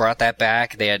brought that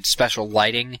back. They had special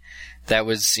lighting that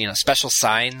was, you know, special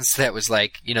signs that was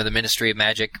like, you know, the Ministry of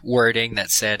Magic wording that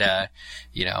said,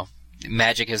 you know,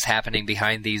 magic is happening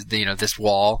behind these, you know, this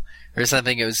wall or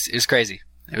something. It was crazy.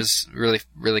 It was really,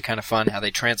 really kind of fun how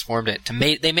they transformed it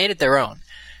they made it their own,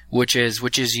 which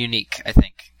is unique, I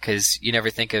think, because you never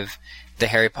think of the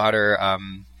Harry Potter.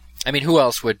 I mean, who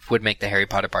else would make the Harry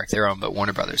Potter park their own but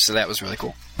Warner Brothers? So that was really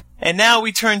cool. And now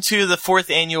we turn to the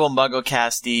 4th annual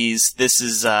MuggleCasties. This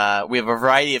is, we have a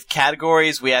variety of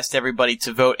categories. We asked everybody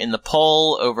to vote in the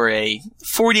poll over a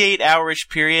 48-hour-ish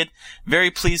period. Very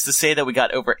pleased to say that we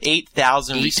got over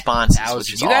 8,000 responses,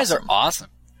 which is You guys are awesome.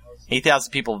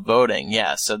 8,000 people voting,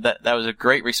 yeah. So that was a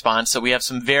great response. So we have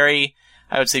some very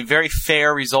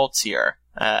fair results here,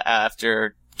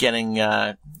 after getting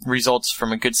results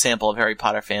from a good sample of Harry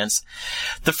Potter fans.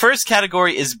 The first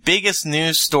category is biggest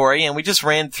news story, and we just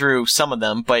ran through some of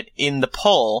them, but in the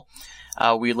poll,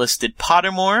 we listed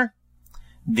Pottermore,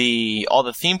 all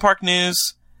the theme park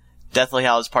news, Deathly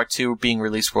Hallows Part 2 being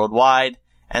released worldwide,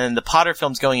 And then the Potter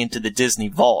film's going into the Disney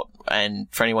Vault. And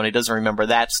for anyone who doesn't remember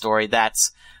that story,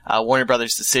 that's Warner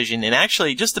Brothers' decision in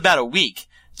actually just about a week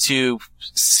to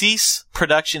cease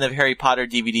production of Harry Potter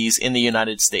DVDs in the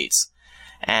United States.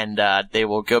 And they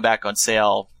will go back on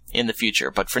sale in the future.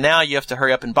 But for now, you have to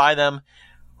hurry up and buy them,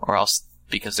 or else,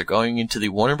 because they're going into the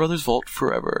Warner Brothers Vault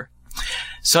forever.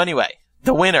 So anyway,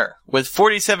 the winner, with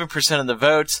 47% of the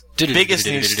vote, biggest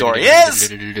news story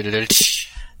is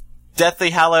Deathly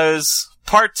Hallows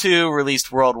Part 2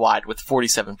 released worldwide with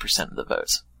 47% of the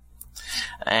vote.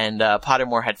 And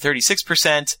Pottermore had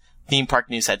 36%, Theme Park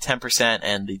News had 10%,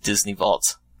 and the Disney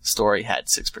Vault story had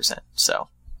 6%. So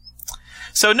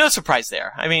no surprise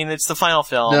there. I mean, it's the final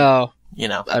film. No. You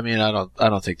know. I mean, I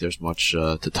don't think there's much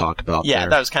to talk about there. Yeah,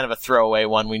 that was kind of a throwaway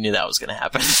one. We knew that was going to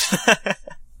happen.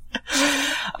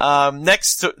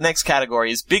 Next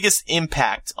category is biggest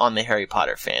impact on the Harry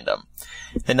Potter fandom.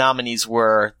 The nominees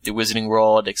were the Wizarding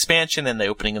World expansion and the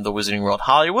opening of the Wizarding World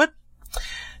Hollywood,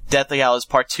 Deathly Hallows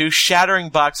Part 2 shattering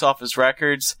box office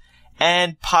records,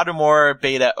 and Pottermore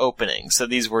beta opening. So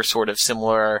these were sort of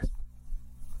similar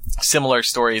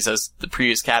stories as the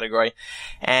previous category.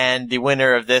 And the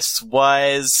winner of this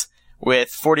was,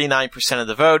 with 49% of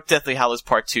the vote, Deathly Hallows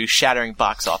Part 2 shattering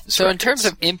box office So records. in terms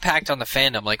of impact on the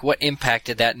fandom, like what impact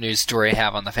did that news story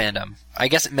have on the fandom? I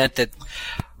guess it meant that...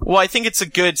 Well, I think it's a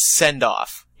good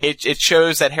send-off. It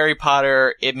shows that Harry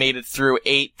Potter, it made it through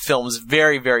 8 films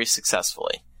very, very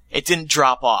successfully. It didn't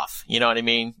drop off, you know what I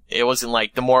mean? It wasn't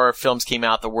like the more films came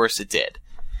out, the worse it did.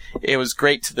 It was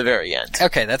great to the very end.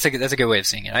 Okay, that's a good way of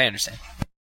seeing it. I understand.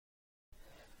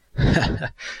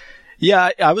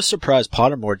 Yeah, I was surprised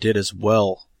Pottermore did as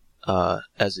well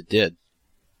as it did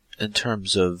in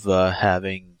terms of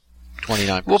having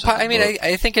 29%. Well, I mean,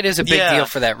 I think it is a big Yeah. deal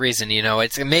for that reason. You know,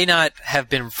 it may not have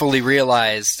been fully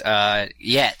realized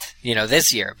yet, you know,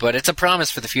 this year, but it's a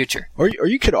promise for the future. Or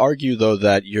you could argue, though,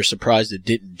 that you're surprised it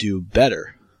didn't do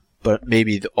better. But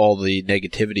maybe all the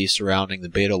negativity surrounding the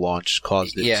beta launch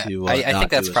caused it to I not think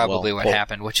that's do as probably well. what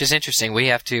happened, which is interesting. We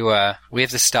have to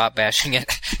stop bashing it,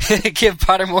 give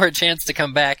Pottermore a chance to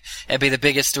come back and be the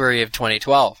biggest story of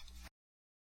 2012.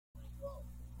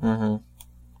 Mm-hmm.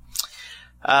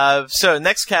 So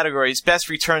next category is Best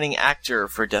Returning Actor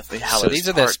for Deathly Hallows. So these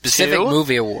are the Part specific 2.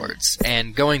 movie awards.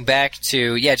 And going back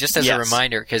to, just as a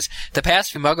reminder, because the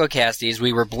past few MuggleCasties,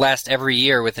 we were blessed every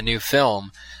year with a new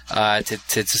film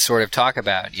to sort of talk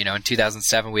about. You know, in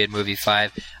 2007 we had movie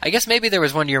 5. I guess maybe there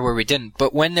was one year where we didn't.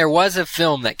 But when there was a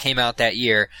film that came out that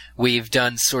year, we've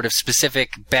done sort of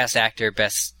specific Best Actor,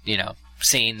 Best,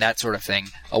 Scene, that sort of thing,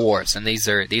 awards. And these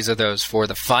are those for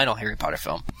the final Harry Potter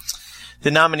film. The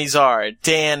nominees are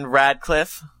Dan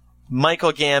Radcliffe,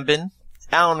 Michael Gambon,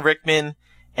 Alan Rickman,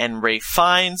 and Ralph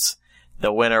Fiennes.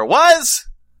 The winner was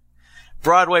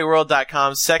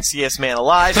BroadwayWorld.com's sexiest man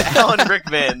alive, Alan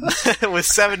Rickman, with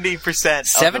 70%.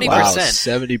 70%. Wow,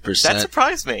 70%. That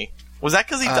surprised me. Was that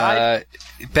because he died?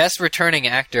 Best returning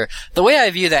actor. The way I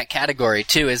view that category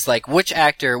too is like which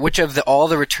of all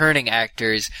the returning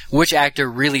actors, which actor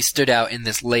really stood out in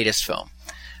this latest film.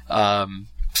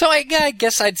 So I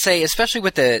guess I'd say, especially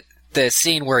with the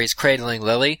scene where he's cradling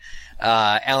Lily,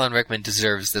 Alan Rickman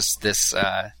deserves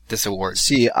this award.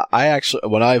 See, I actually,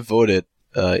 when I voted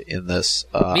in this,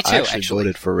 Me too, I actually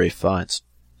voted for Ralph Fiennes.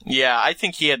 Yeah, I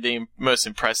think he had the most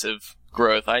impressive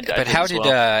growth. But how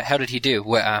did he do?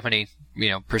 How many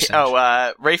percent?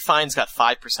 Ralph Fiennes got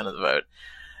 5% of the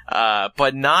vote,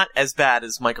 but not as bad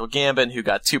as Michael Gambon, who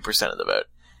got 2% of the vote.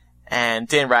 And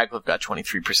Dan Radcliffe got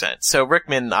 23%. So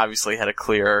Rickman obviously had a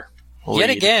clear lead. Yet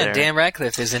again, there. Dan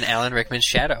Radcliffe is in Alan Rickman's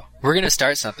shadow. We're going to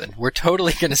start something. We're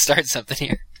totally going to start something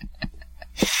here.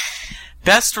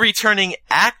 Best Returning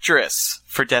Actress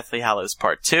for Deathly Hallows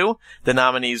Part 2. The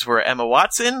nominees were Emma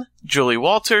Watson, Julie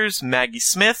Walters, Maggie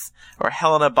Smith, or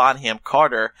Helena Bonham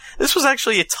Carter. This was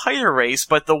actually a tighter race,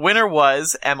 but the winner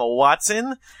was Emma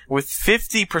Watson with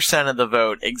 50% of the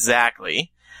vote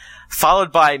exactly.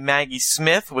 Followed by Maggie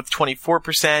Smith with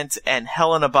 24% and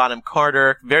Helena Bonham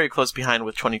Carter very close behind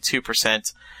with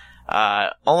 22%.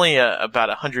 Only about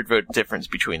 100 vote difference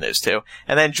between those two.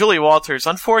 And then Julie Walters,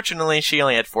 unfortunately, she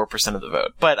only had 4% of the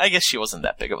vote. But I guess she wasn't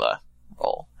that big of a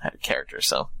character,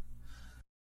 so.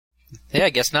 Yeah, I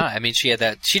guess not. I mean, she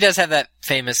does have that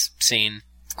famous scene,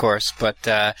 of course, but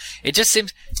it just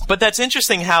seems... But that's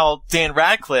interesting how Dan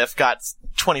Radcliffe got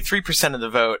 23% of the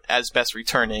vote as Best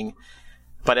Returning,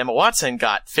 but Emma Watson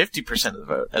got 50% of the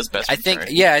vote as Best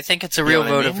Returning. I think it's a real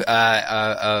vote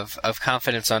I mean? of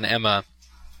confidence on Emma,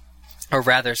 or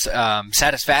rather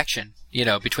satisfaction,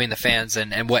 between the fans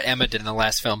and what Emma did in the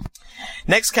last film.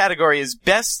 Next category is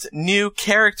Best New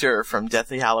Character from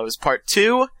Deathly Hallows Part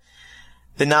 2.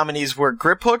 The nominees were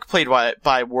Griphook, played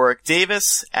by Warwick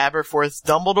Davis, Aberforth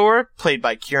Dumbledore, played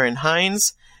by Kieran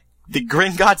Hines, the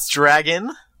Gringotts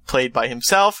Dragon, played by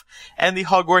himself, and the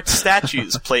Hogwarts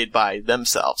statues, played by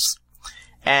themselves.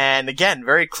 And again,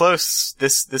 very close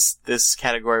this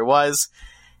category was.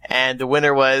 And the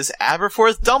winner was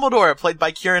Aberforth Dumbledore, played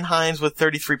by Kieran Hines with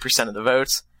 33% of the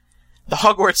votes. The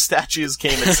Hogwarts statues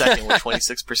came in second with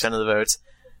 26% of the votes.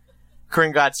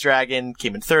 Gringotts Dragon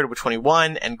came in third with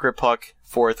 21, and Griphook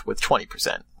fourth with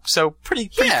 20%. So pretty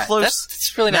close.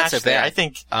 That's really not so bad. There. I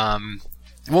think.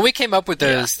 When we came up with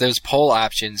those poll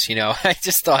options, I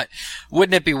just thought,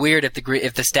 wouldn't it be weird if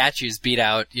the statues beat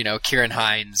out, Kieran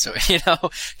Hines,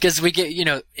 because we get,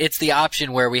 it's the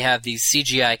option where we have these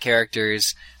CGI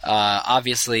characters,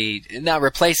 obviously not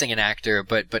replacing an actor,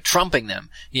 but trumping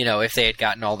them, if they had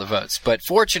gotten all the votes. But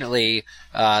fortunately,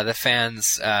 the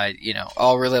fans,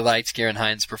 all really liked Kieran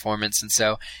Hines' performance, and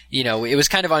so, it was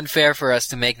kind of unfair for us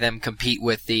to make them compete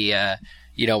with the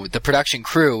production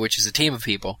crew, which is a team of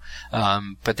people,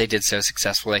 but they did so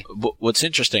successfully. What's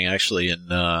interesting, actually, in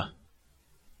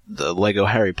the Lego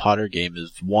Harry Potter game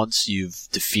is once you've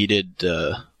defeated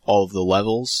all of the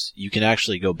levels, you can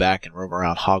actually go back and roam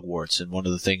around Hogwarts, and one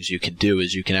of the things you can do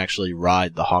is you can actually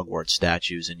ride the Hogwarts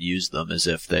statues and use them as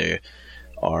if they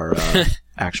are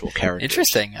actual characters.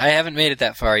 Interesting. I haven't made it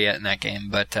that far yet in that game,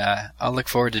 but I'll look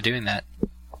forward to doing that.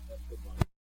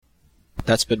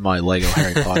 That's been my Lego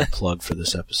Harry Potter plug for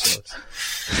this episode.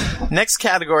 Next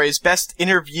category is Best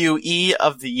Interviewee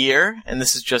of the Year, and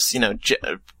this is just,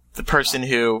 the person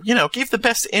who, gave the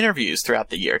best interviews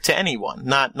throughout the year to anyone,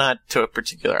 not to a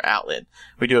particular outlet.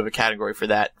 We do have a category for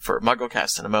that for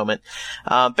MuggleCast in a moment.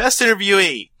 Best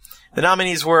Interviewee. The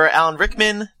nominees were Alan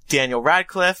Rickman, Daniel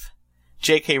Radcliffe,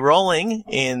 J.K. Rowling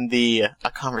in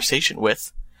A Conversation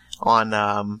With on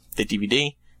the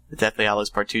DVD. The Deathly Hallows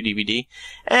Part 2 DVD,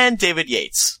 and David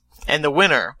Yates. And the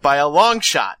winner, by a long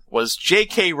shot, was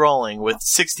J.K. Rowling with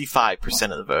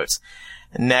 65% of the votes.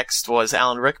 Next was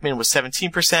Alan Rickman with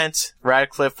 17%,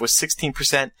 Radcliffe with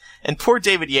 16%, and poor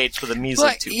David Yates with a measly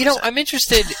 2%. I'm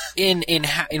interested in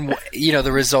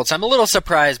the results. I'm a little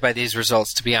surprised by these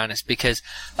results, to be honest, because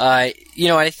I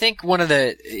think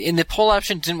in the poll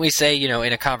option, didn't we say,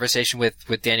 in A Conversation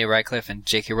with Daniel Radcliffe and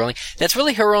J.K. Rowling, that's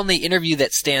really her only interview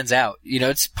that stands out.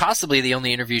 It's possibly the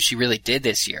only interview she really did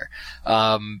this year.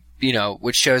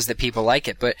 Which shows that people like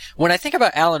it. But when I think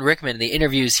about Alan Rickman and the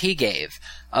interviews he gave,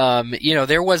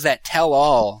 there was that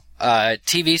tell-all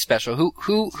TV special.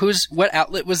 What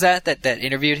outlet was that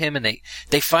interviewed him, and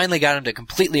they finally got him to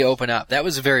completely open up. That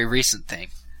was a very recent thing.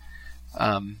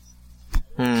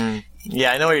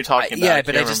 Yeah, I know what you're talking about. Yeah,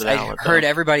 but I heard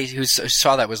everybody who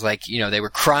saw that was like, they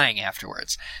were crying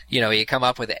afterwards. He come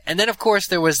up with it. And then, of course,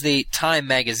 there was the Time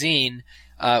magazine.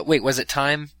 Was it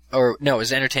Time? Or no, it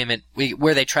was Entertainment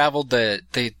where they traveled the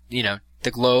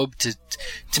globe to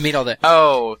meet all the.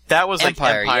 Oh, that was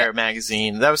Empire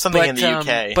magazine. That was something in the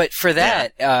UK. But for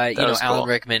that, Alan cool.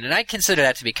 Rickman, and I consider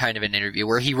that to be kind of an interview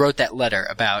where he wrote that letter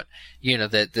about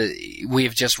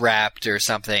we've just wrapped or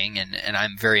something, and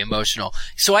I'm very emotional.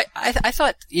 So I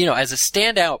thought as a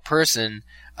standout person.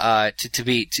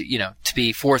 To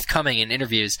be forthcoming in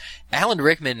interviews, Alan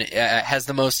Rickman has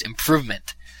the most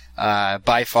improvement.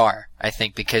 By far, I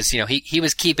think, because, he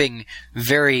was keeping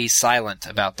very silent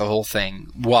about the whole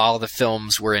thing while the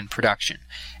films were in production.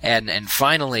 And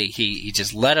finally, he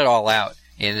just let it all out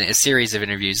in a series of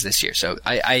interviews this year. So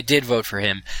I did vote for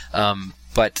him.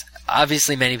 But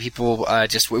obviously many people,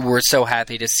 just were so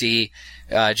happy to see,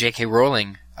 J.K.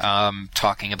 Rowling,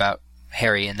 talking about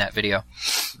Harry in that video.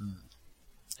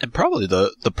 And probably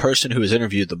the person who was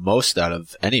interviewed the most out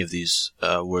of any of these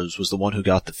was the one who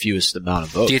got the fewest amount of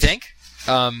votes. Do you think?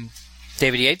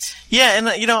 David Yates? Yeah, and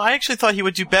I actually thought he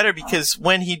would do better because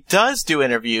when he does do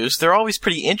interviews, they're always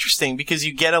pretty interesting because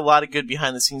you get a lot of good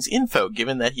behind-the-scenes info,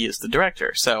 given that he is the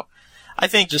director. So, I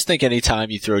think... Just think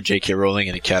anytime you throw J.K. Rowling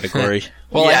in a category...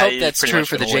 Well, I hope that's true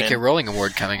for the J.K. Rowling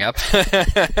Award coming up.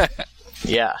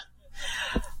 Yeah.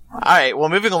 All right, well,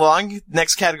 moving along,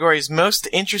 next category is Most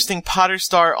Interesting Potter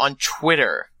Star on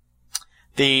Twitter.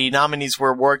 The nominees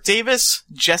were Warwick Davis,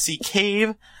 Jesse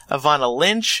Cave, Ivana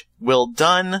Lynch, Will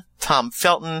Dunn, Tom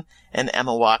Felton, and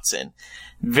Emma Watson.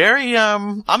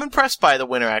 I'm impressed by the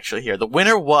winner actually here. The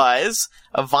winner was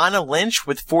Ivana Lynch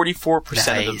with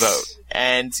 44% of the vote.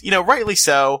 And, rightly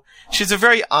so. She's a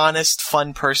very honest,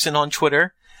 fun person on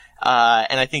Twitter.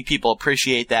 And I think people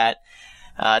appreciate that.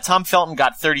 Tom Felton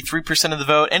got 33% of the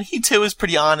vote, and he too is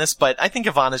pretty honest, but I think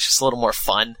Ivana's just a little more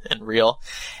fun and real.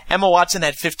 Emma Watson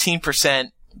had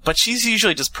 15%, but she's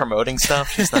usually just promoting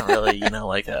stuff. She's not really,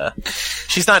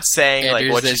 she's not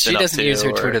saying what she's been up to. She doesn't use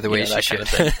her Twitter the way she should.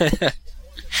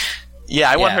 Yeah,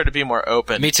 I want her to be more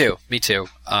open. Me too.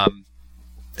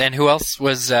 And who else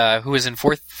was in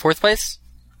fourth place?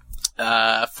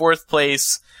 Fourth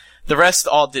place. The rest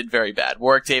all did very bad.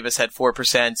 Warwick Davis had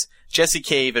 4%. Jesse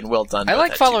Cave and Will Dunn. I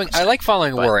like following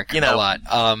Warwick a lot.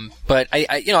 But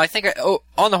I think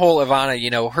on the whole,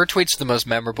 Ivana, her tweets are the most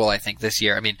memorable, I think, this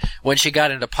year. I mean, when she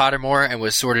got into Pottermore and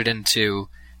was sorted into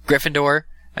Gryffindor,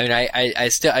 I mean,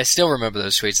 I still remember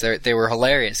those tweets. They were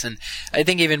hilarious. And I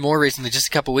think even more recently, just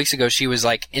a couple weeks ago, she was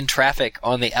like in traffic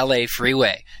on the LA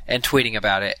freeway and tweeting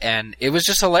about it, and it was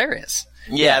just hilarious.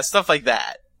 Yeah, stuff like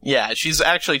that. Yeah, she's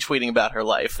actually tweeting about her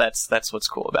life. That's what's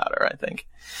cool about her, I think.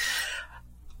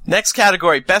 Next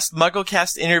category, Best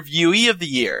MuggleCast Interviewee of the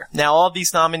Year. Now, all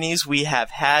these nominees we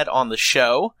have had on the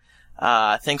show,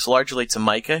 thanks largely to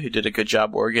Micah, who did a good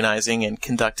job organizing and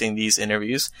conducting these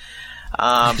interviews.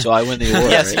 So I win the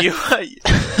award, yes,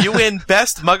 right? you win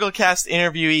Best MuggleCast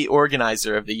Interviewee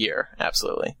Organizer of the Year.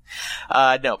 Absolutely.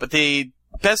 No, but the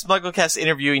Best MuggleCast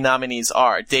Interviewee nominees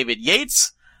are David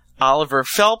Yates, Oliver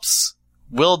Phelps,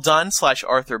 Will Dunn /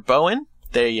 Arthur Bowen.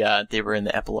 They were in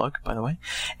the epilogue, by the way,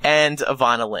 and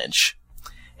Ivana Lynch.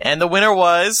 And the winner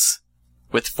was,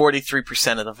 with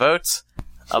 43% of the votes,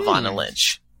 Ivana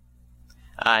Lynch.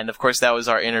 And of course, that was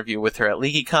our interview with her at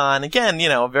LeakyCon. Again,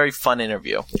 a very fun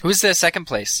interview. Who's the second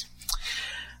place?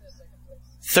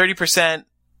 30%.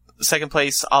 Second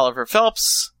place, Oliver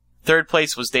Phelps. Third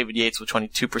place was David Yates with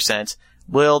 22%.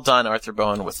 Will Dunn, Arthur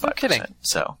Bowen with 5%. No kidding.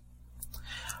 So,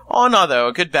 all in all, though,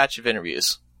 a good batch of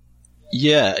interviews.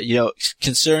 Yeah,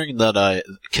 considering that I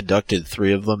conducted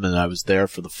 3 of them and I was there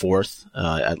for the 4th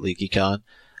at LeakyCon,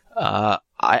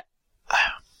 I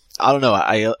don't know.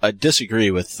 I disagree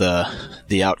with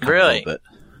the outcome really? a little bit.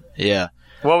 Yeah.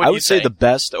 What would I you would say the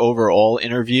best overall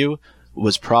interview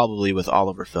was probably with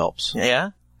Oliver Phelps.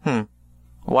 Yeah?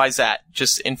 Why is that?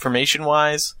 Just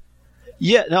information-wise?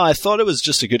 Yeah, no, I thought it was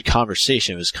just a good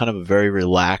conversation. It was kind of a very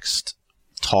relaxed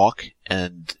talk,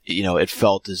 and it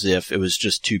felt as if it was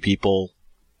just 2 people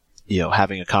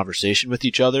having a conversation with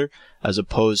each other, as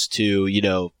opposed to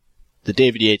the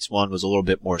David Yates one was a little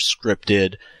bit more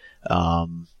scripted.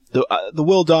 The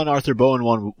Will Dunn, Arthur Bowen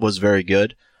one was very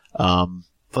good,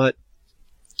 but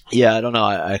yeah, I don't know.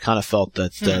 I kind of felt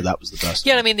that that was the best.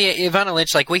 Yeah, I mean, the Ivana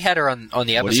Lynch, like, we had her on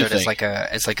the episode as like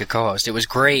a co-host. It was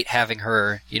great having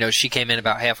her. She came in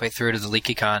about halfway through to the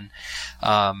LeakyCon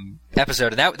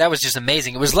episode, and that was just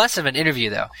amazing. It was less of an interview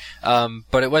though,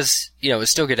 but it was it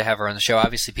was still good to have her on the show.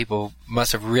 Obviously, people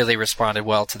must have really responded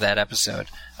well to that episode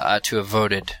to have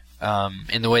voted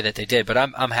in the way that they did, but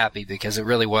I'm happy because it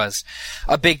really was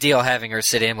a big deal having her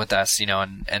sit in with us,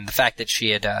 and the fact that she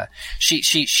had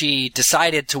she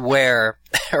decided to wear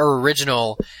her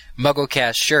original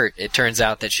MuggleCast shirt. It turns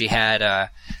out that she had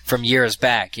from years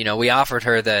back. We offered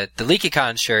her the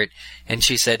LeakyCon shirt, and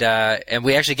she said, and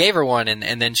we actually gave her one,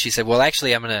 and then she said, well,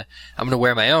 actually, I'm gonna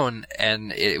wear my own,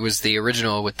 and it was the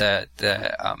original with the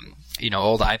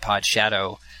old iPod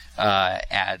Shadow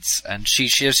ads, and she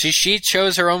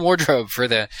chose her own wardrobe for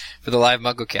the live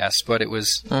MuggleCast, but it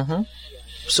was. Mm-hmm.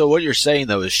 So what you're saying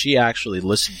though is she actually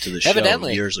listened to the show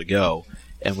years ago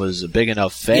and was a big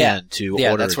enough fan to order a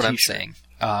t-shirt. Yeah, that's what I'm saying.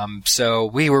 So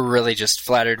we were really just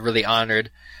flattered, really honored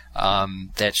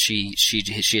that she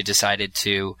had decided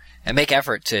to make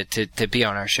effort to be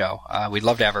on our show. We'd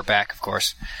love to have her back, of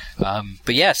course.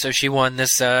 But yeah, so she won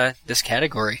this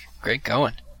category. Great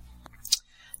going.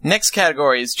 Next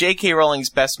category is J.K. Rowling's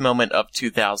best moment of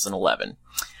 2011.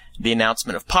 The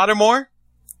announcement of Pottermore,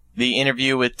 the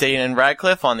interview with Dana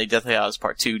Radcliffe on the Deathly Hallows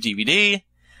Part 2 DVD,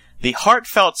 the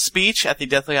heartfelt speech at the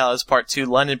Deathly Hallows Part 2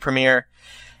 London premiere,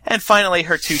 and finally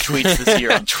her 2 tweets this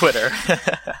year on Twitter.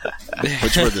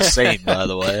 Which were the same, by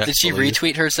the way. Did she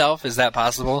retweet herself? Is that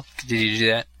possible? Did you do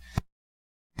that?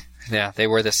 Yeah, they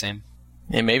were the same.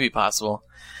 It may be possible.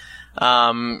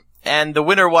 And the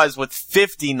winner was, with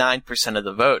 59% of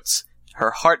the votes,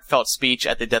 her heartfelt speech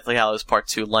at the Deathly Hallows Part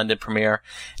 2 London premiere.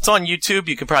 It's on YouTube.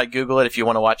 You can probably Google it if you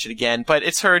want to watch it again. But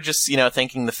it's her just,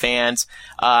 thanking the fans,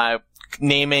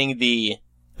 naming the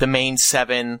main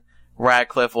 7,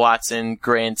 Radcliffe, Watson,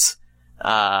 Grint,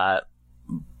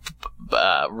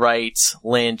 Wright,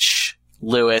 Lynch,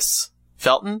 Lewis,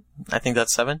 Felton. I think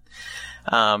that's 7.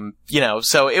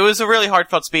 So it was a really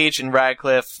heartfelt speech, and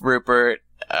Radcliffe, Rupert,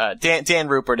 Dan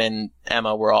Rupert and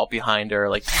Emma were all behind her,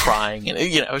 like, crying, and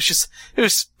it was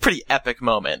a pretty epic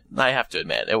moment. I have to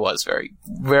admit, it was very,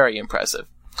 very impressive.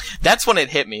 That's when it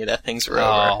hit me that things were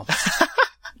over.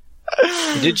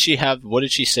 What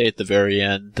did she say at the very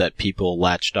end that people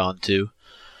latched on to?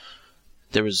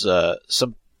 There was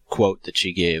some quote that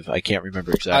she gave. I can't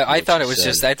remember exactly. I thought it was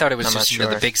just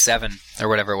the Big 7 or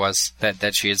whatever it was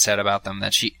that she had said about them.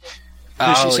 That she.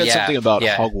 She said something about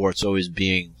Hogwarts always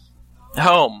being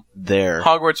home there.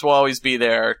 Hogwarts will always be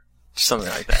there. Something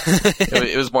like that.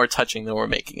 It was more touching than we're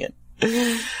making it.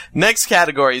 Next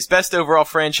category is Best Overall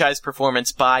Franchise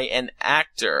Performance by an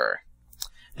Actor.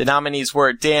 The nominees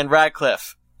were Dan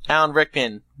Radcliffe, Alan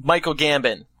Rickman, Michael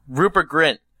Gambon, Rupert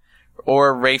Grint,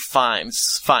 or Ralph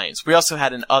Fiennes. We also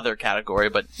had an other category,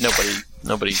 but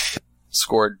nobody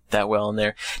scored that well in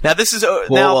there. Now this is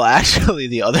well, actually,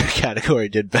 the other category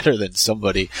did better than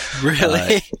somebody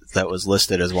really that was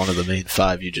listed as one of the main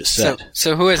 5 you just said.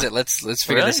 So who is it? Let's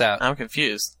figure this out. I'm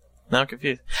confused.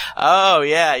 Oh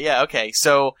yeah, okay.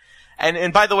 So,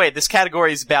 and by the way, this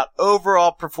category is about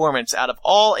overall performance out of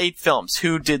all 8 films.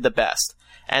 Who did the best?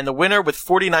 And the winner with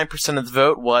 49% of the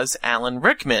vote was Alan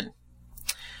Rickman.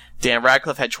 Dan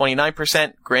Radcliffe had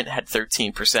 29%, Grint had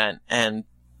 13%, and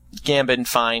Gambon and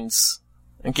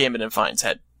Fiennes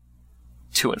had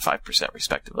 2 and 5%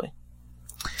 respectively.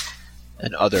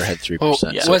 And other had 3%. Well,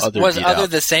 so was other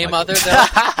the same Michael. other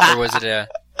though, or was it a?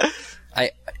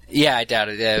 I doubt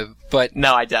it. But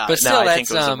no, I doubt. But still, I that's think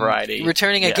it was a variety.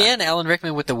 Returning again, Alan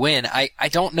Rickman with the win. I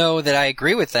don't know that I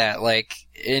agree with that. Like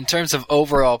in terms of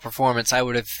overall performance, I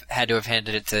would have had to have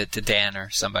handed it to Dan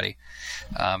or somebody.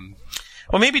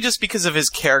 Well, maybe just because of his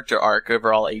character arc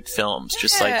over all 8 films.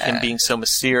 Just like him being so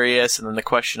mysterious, and then the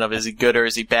question of is he good or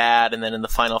is he bad, and then in the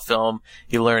final film,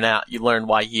 you learn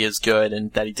why he is good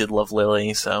and that he did love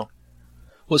Lily, so.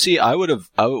 Well, see,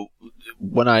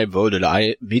 when I voted,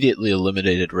 I immediately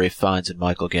eliminated Ralph Fiennes and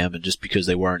Michael Gambon just because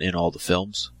they weren't in all the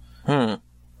films. To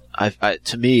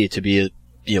me, to be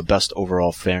a best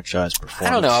overall franchise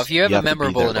performance, I don't know, if you have a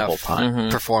memorable enough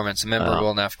performance, a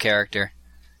memorable enough character.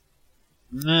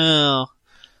 No.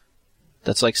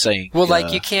 That's like saying, well,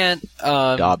 like you can't.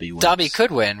 Dobby wins. Dobby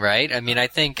could win, right? I mean, I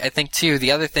think too.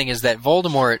 The other thing is that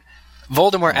Voldemort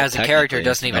as a character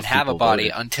doesn't even have a body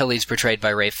until he's portrayed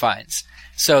by Ralph Fiennes.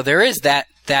 So there is that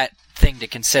thing to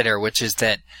consider, which is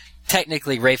that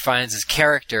technically Ralph Fiennes'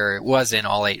 character was in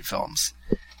all 8 films,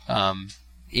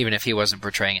 even if he wasn't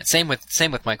portraying it. Same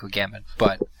with Michael Gambon,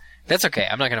 but that's okay.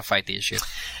 I'm not going to fight the issue.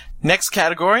 Next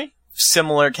category.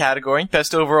 Similar category,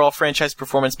 Best Overall Franchise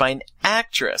Performance by an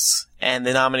Actress. And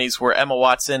the nominees were Emma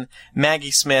Watson,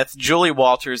 Maggie Smith, Julie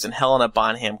Walters, and Helena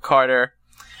Bonham Carter.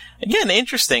 Again,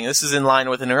 interesting. This is in line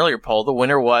with an earlier poll. The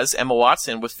winner was Emma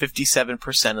Watson with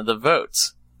 57% of the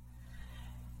votes.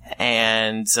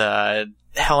 And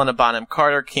Helena Bonham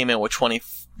Carter came in with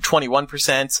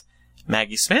 21%.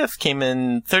 Maggie Smith came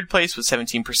in 3rd place with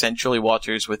 17%. Julie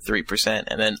Walters with 3%.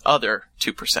 And then other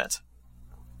 2%.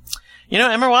 You know,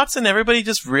 Emma Watson, everybody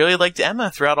just really liked Emma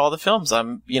throughout all the films.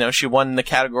 She won the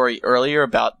category earlier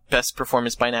about Best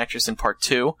Performance by an Actress in Part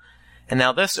 2, and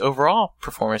now this overall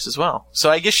performance as well. So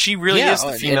I guess she really is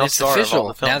the female star of all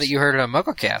the films. Now that you heard it on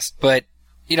MuggleCast. But,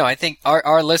 I think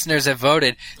our listeners have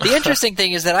voted. The interesting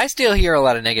thing is that I still hear a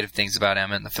lot of negative things about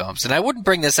Emma in the films, and I wouldn't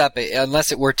bring this up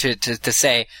unless it were to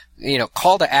say,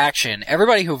 call to action.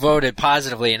 Everybody who voted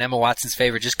positively in Emma Watson's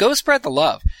favor, just go spread the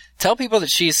love. Tell people that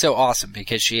she's so awesome,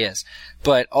 because she is.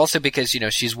 But also because,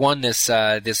 she's won this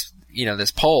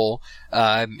poll,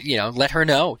 let her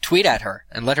know. Tweet at her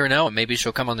and let her know, and maybe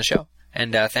she'll come on the show.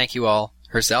 And thank you all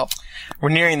herself. We're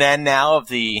nearing the end now of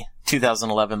the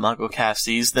 2011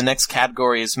 MuggleCasties. The next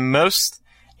category is Most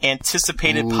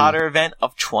Anticipated Potter Event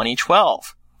of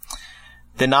 2012.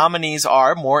 The nominees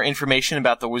are more information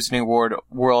about the Wizarding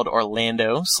World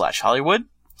Orlando / Hollywood,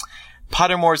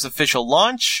 Pottermore's official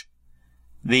launch,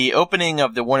 the opening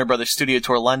of the Warner Brothers Studio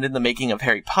Tour London, the making of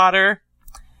Harry Potter,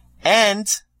 and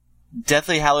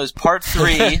Deathly Hallows Part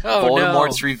 3,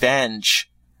 Voldemort's Revenge,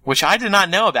 which I did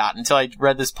not know about until I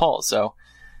read this poll, so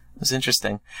it was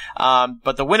interesting.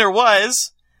 But the winner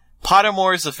was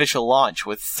Pottermore's official launch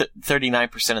with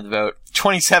 39% of the vote.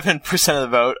 27% of the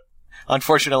vote,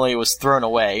 unfortunately, was thrown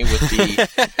away with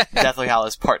the Deathly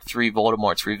Hallows Part 3,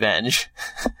 Voldemort's Revenge.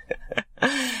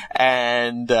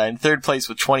 And in 3rd place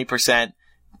with 20%,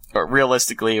 or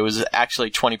realistically, it was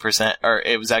actually 20%, or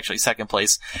it was actually 2nd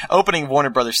place, opening Warner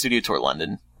Brothers Studio Tour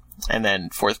London. And then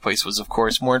 4th place was, of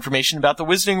course, more information about the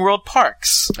Wizarding World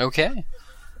parks. Okay.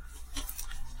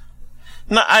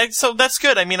 No, so that's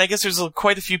good. I mean, I guess there's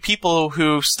quite a few people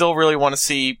who still really want to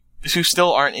see, who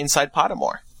still aren't inside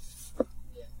Pottermore.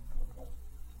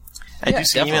 I do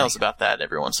see emails about that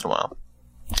every once in a while.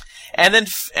 And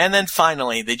then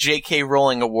finally, the J.K.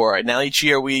 Rowling Award. Now each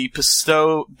year we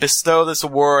bestow this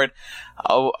award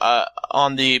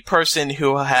on the person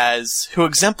who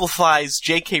exemplifies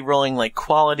J.K. Rowling-like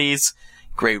qualities: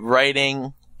 great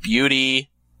writing,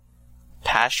 beauty,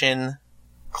 passion,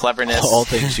 cleverness. All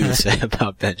things you would say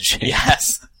about Ben Shane.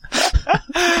 Yes.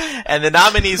 And the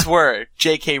nominees were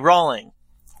J.K. Rowling,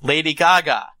 Lady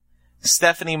Gaga,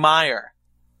 Stephanie Meyer,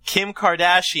 Kim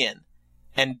Kardashian,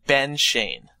 and Ben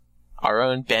Shane. Our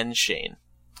own Ben Shane.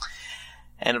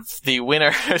 And the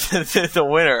winner, the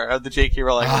winner of the J.K.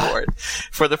 Rowling Award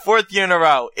for the fourth year in a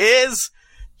row is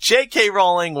J.K.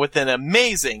 Rowling with an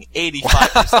amazing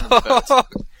 85% of the vote.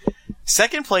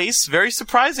 Second place, very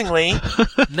surprisingly,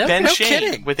 Ben Shane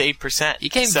kidding. with 8%. He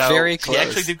came very close. He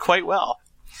actually did quite well.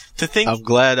 To think, I'm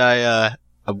glad I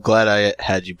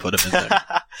had you put him in there.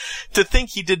 To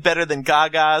think he did better than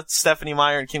Gaga, Stephanie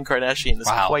Meyer, and Kim Kardashian is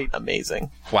quite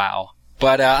amazing. Wow.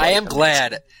 But I am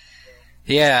glad.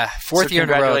 Yeah, fourth year in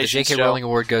a row, the J.K. Rowling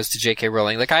Award goes to J.K.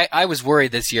 Rowling. Like, I was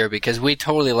worried this year because we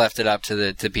totally left it up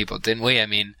to people, didn't we? I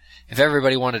mean, if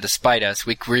everybody wanted to spite us,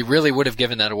 we really would have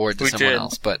given that award to someone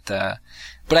else. But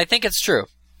I think it's true,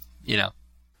 you know.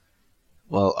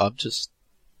 Well,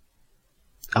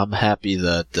 I'm happy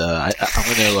that I'm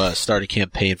going to start a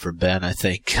campaign for Ben. I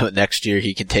think next year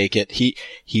he can take it.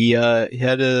 He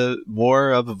had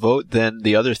more of a vote than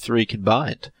the other three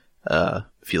combined.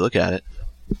 If you look at it.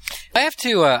 I have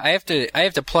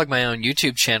to plug my own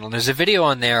YouTube channel. There's a video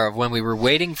on there of when we were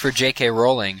waiting for J.K.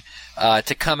 Rowling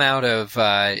to come out of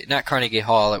not Carnegie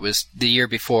Hall. It was the year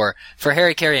before for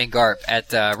Harry, Carey, and Garp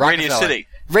at Rockefeller.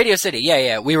 Radio City.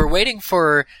 Yeah. We were waiting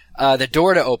for the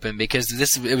door to open because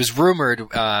it was rumored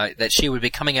that she would be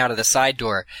coming out of the side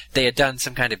door. They had done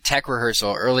some kind of tech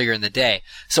rehearsal earlier in the day.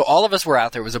 So all of us were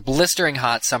out there. It was a blistering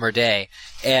hot summer day.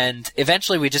 And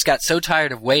eventually we just got so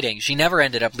tired of waiting. She never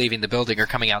ended up leaving the building or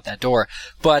coming out that door.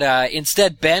 But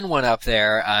instead, Ben went up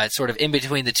there, sort of in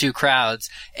between the two crowds,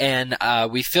 and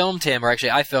we filmed him, or actually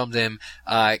I filmed him,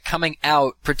 coming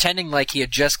out, pretending like he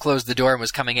had just closed the door and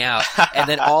was coming out. And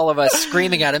then all of us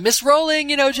screaming at him, Miss Rowling,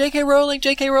 J.K. Rowling,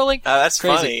 J.K. Rowling. That's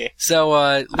crazy. Funny. So,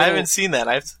 I haven't seen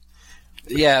that.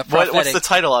 Yeah. What's the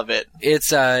title of it? It's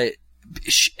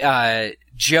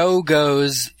Joe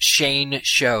Goes, Shane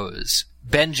Shows.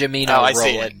 Benjamino Rowling.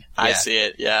 See it. Yeah. I see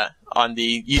it, yeah. On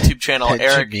the YouTube channel,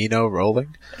 Benjamino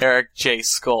Rowling? Eric J.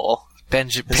 Skull.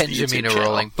 Benjamino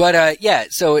Rowling. But,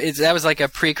 so that was like a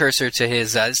precursor to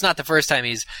his, it's not the first time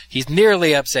he's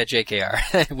nearly upset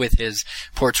JKR with his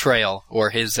portrayal or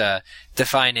his,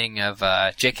 defining of,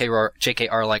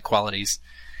 JKR-like qualities.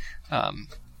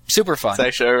 Super fun. It's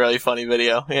actually a really funny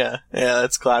video. Yeah,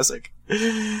 that's classic.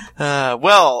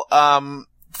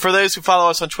 For those who follow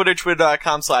us on Twitter,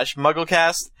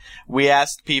 twitter.com/MuggleCast, we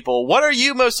asked people, what are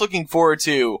you most looking forward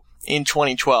to in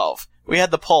 2012? We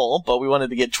had the poll, but we wanted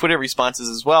to get Twitter responses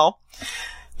as well.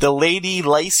 The Lady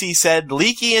Lacey said,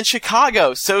 Leaky in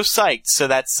Chicago, so psyched. So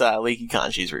that's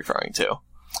LeakyCon she's referring to.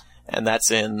 And that's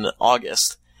in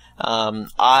August.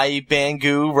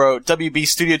 Bangu wrote, WB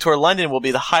Studio Tour London will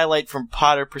be the highlight from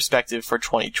Potter perspective for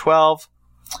 2012.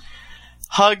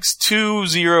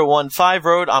 Hugs2015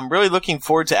 wrote, I'm really looking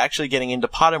forward to actually getting into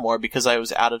Pottermore because I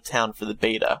was out of town for the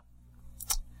beta.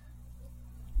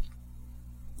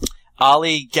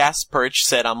 Ollie Gasperch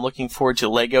said, I'm looking forward to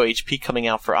Lego HP coming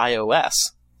out for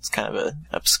iOS. It's kind of an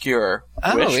obscure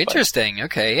wish. Oh, interesting.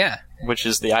 Okay, yeah. Which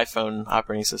is the iPhone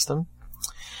operating system.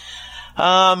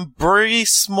 Bree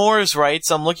S'mores writes,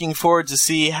 I'm looking forward to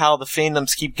see how the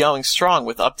fandoms keep going strong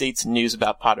with updates and news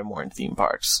about Pottermore and theme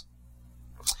parks.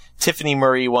 Tiffany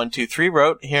Murray 123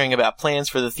 wrote, hearing about plans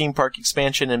for the theme park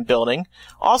expansion and building.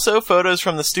 Also, photos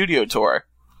from the studio tour.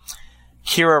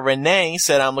 Kira Renee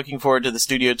said, I'm looking forward to the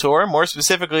studio tour, more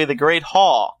specifically the Great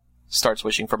Hall. Starts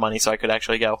wishing for money so I could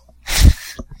actually go.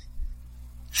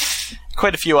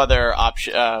 Quite a few other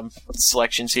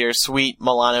selections here. Sweet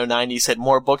Milano 90 said,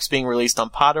 more books being released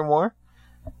on Pottermore.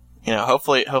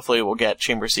 Hopefully we'll get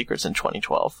Chamber of Secrets in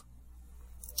 2012.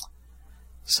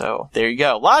 So, there you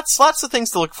go. Lots of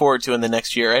things to look forward to in the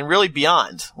next year, and really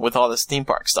beyond, with all this theme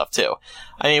park stuff, too.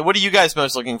 I mean, what are you guys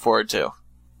most looking forward to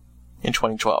in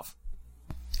 2012?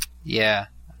 Yeah.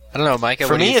 I don't know, Micah.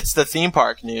 For me, it's the theme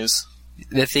park news.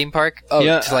 The theme park? Oh,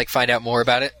 yeah. To, find out more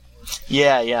about it?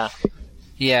 Yeah.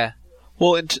 Yeah.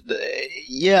 Well,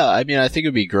 I mean, I think it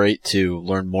would be great to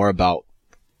learn more about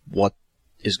what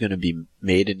is going to be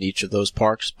made in each of those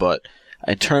parks, but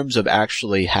in terms of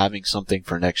actually having something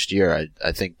for next year,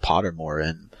 I think Pottermore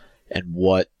and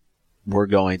what we're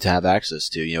going to have access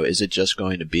to. Is it just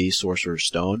going to be Sorcerer's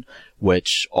Stone,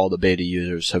 which all the beta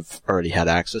users have already had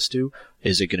access to?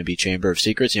 Is it going to be Chamber of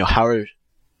Secrets? How are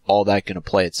all that going to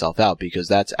play itself out? Because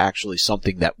that's actually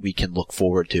something that we can look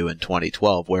forward to in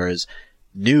 2012, whereas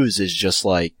news is just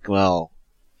like, well,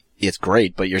 it's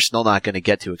great, but you're still not going to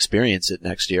get to experience it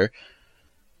next year.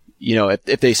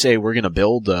 If they say we're going to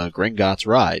build Gringotts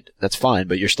Ride, that's fine,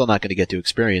 but you're still not going to get to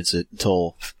experience it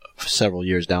until several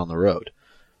years down the road.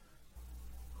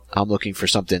 I'm looking for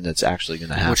something that's actually going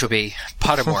to happen. Which will be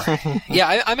Pottermore.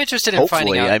 Yeah, I'm interested in Hopefully,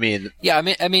 finding out. I mean, yeah,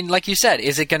 I mean, like you said,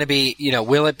 is it going to be?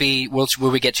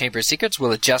 Will we get Chamber of Secrets?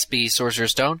 Will it just be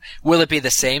Sorcerer's Stone? Will it be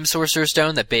the same Sorcerer's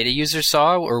Stone that beta users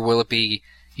saw, or will it be,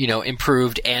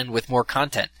 improved and with more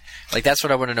content? Like, that's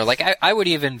what I want to know. Like, I would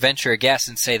even venture a guess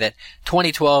and say that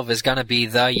 2012 is going to be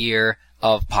the year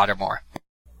of Pottermore.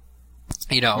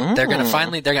 They're going to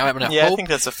finally, I'm going to Yeah, hope. I think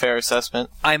that's a fair assessment.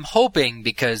 I'm hoping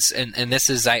because, and this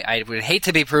is, I would hate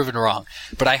to be proven wrong,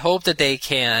 but I hope that they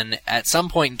can, at some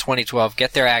point in 2012,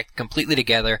 get their act completely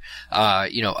together,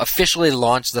 officially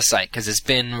launch the site, because it's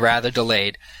been rather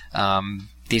delayed,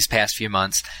 these past few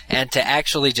months, and to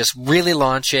actually just really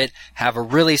launch it, have a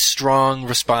really strong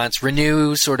response,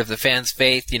 renew sort of the fans'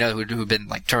 faith, who've been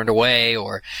like turned away,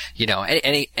 or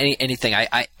anything.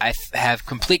 I have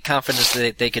complete confidence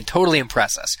that they can totally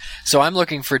impress us. So I'm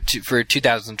looking for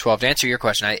 2012. To answer your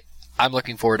question, I'm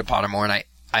looking forward to Pottermore, and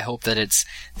I hope that it's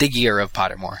the year of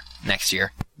Pottermore next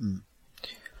year.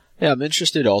 Yeah, I'm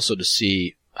interested also to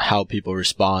see how people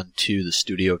respond to the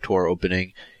studio tour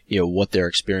opening. What their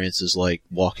experience is like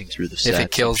walking through the sets. If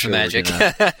it kills the magic.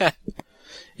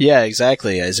 Yeah,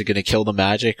 exactly. Is it going to kill the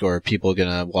magic, or are people going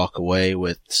to walk away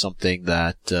with something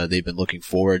that they've been looking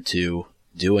forward to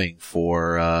doing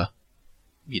for,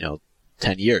 10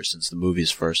 years since the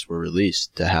movies first were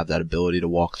released, to have that ability to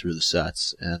walk through the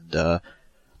sets? And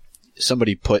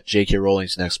somebody put J.K.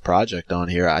 Rowling's next project on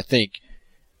here. I think,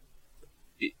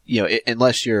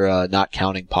 unless you're not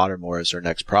counting Pottermore as her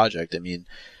next project, I mean,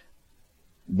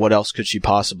 what else could she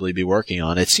possibly be working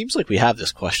on? It seems like we have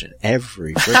this question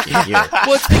every freaking year.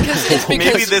 Well, it's because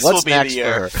maybe this will be the for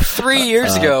year. her? 3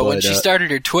 years ago, when she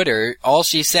started her Twitter, all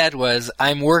she said was,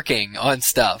 "I'm working on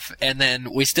stuff," and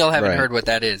then we still haven't heard what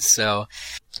that is. So,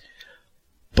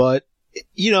 but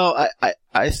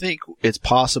I think it's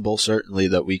possible, certainly,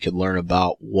 that we could learn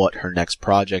about what her next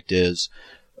project is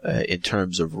in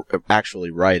terms of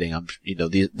actually writing.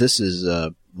 This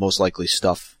is most likely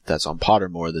stuff that's on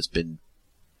Pottermore that's been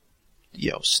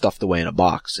stuffed away in a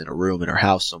box in a room in her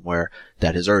house somewhere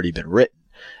that has already been written.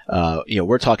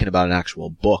 We're talking about an actual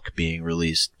book being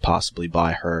released, possibly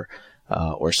by her,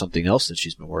 or something else that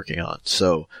she's been working on.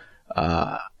 So,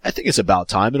 I think it's about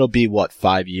time. It'll be,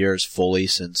 5 years fully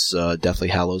since, Deathly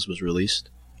Hallows was released?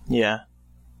 Yeah.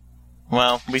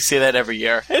 Well, we say that every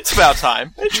year. It's about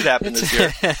time. It should happen this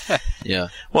year. Yeah.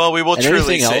 Well, we will And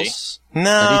truly anything see. else?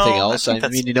 No. Anything else? I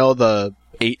mean, the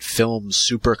 8 film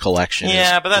super collection.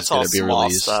 Yeah, but that's all be small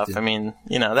released. stuff. I mean,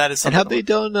 that is something.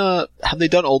 And have they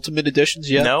done Ultimate Editions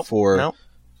yet? Nope. For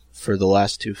the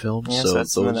last 2 films. Yeah, so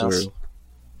that's those else. are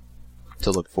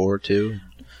to look forward to.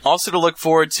 Also to look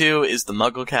forward to is the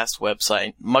MuggleCast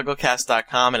website,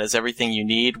 MuggleCast.com. It has everything you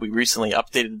need. We recently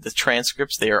updated the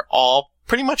transcripts. They are all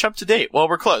pretty much up to date. Well,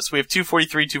 we're close. We have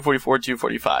 243, 244,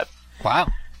 245. wow.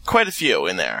 Quite a few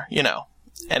in there,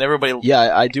 And everybody...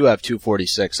 Yeah, I do have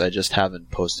 246. I just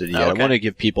haven't posted it yet. Okay. I want to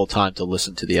give people time to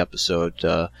listen to the episode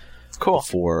Cool.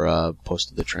 before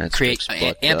posting the transcripts.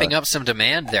 Amping up some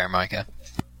demand there, Micah.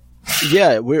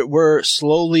 Yeah, we're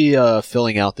slowly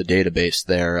filling out the database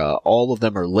there. All of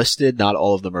them are listed. Not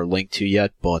all of them are linked to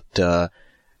yet, but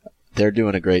they're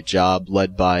doing a great job,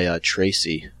 led by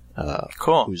Tracy.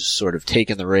 Cool. Who's sort of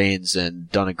taken the reins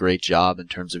and done a great job in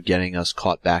terms of getting us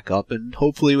caught back up. And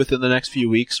hopefully within the next few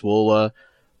weeks, we'll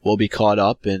be caught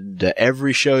up, and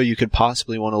every show you could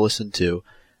possibly want to listen to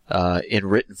in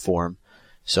written form.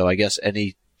 So I guess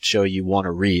any show you want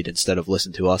to read instead of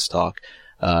listen to us talk,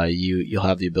 you'll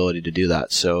have the ability to do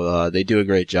that. So they do a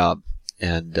great job,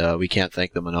 and we can't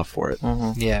thank them enough for it.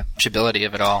 Mm-hmm. Yeah, watchability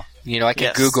of it all. I can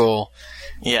Yes. Google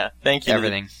Thank you.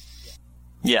 everything.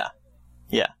 Yeah.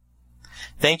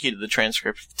 Thank you to the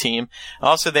transcript team.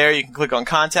 Also there, you can click on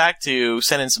contact to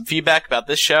send in some feedback about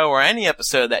this show or any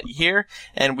episode that you hear,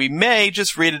 and we may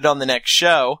just read it on the next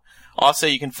show. Also,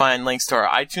 you can find links to our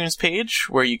iTunes page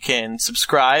where you can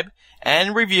subscribe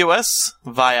and review us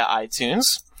via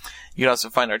iTunes. You can also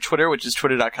find our Twitter, which is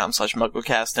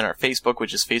twitter.com/MuggleCast, and our Facebook,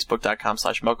 which is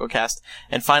facebook.com/MuggleCast.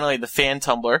 And finally, the fan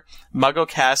Tumblr,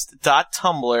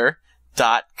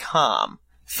 MuggleCast.tumblr.com.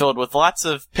 Filled with lots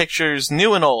of pictures,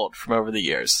 new and old, from over the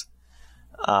years.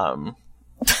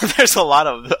 There's a lot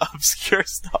of obscure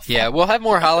stuff. Yeah, we'll have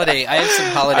more holiday. I have some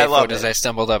holiday I love photos it. I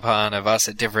stumbled upon of us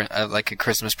at different, like a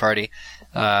Christmas party.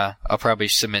 I'll probably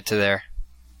submit to there.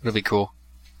 It'll be cool.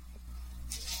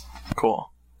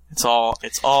 Will. It's all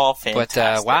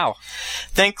fantastic. But wow,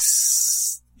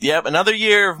 Thanks. Yep, another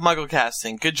year of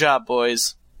MuggleCasting. Good job,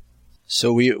 boys.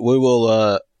 So we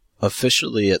will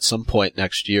officially at some point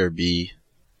next year be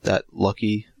that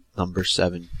lucky number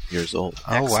 7 years old.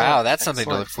 oh wow, that's something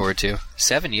to look forward to.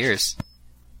 7 years.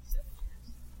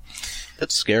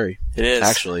 That's scary. It is.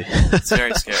 Actually. It's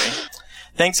very scary.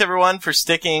 Thanks everyone for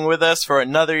sticking with us for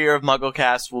another year of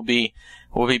MuggleCast. We'll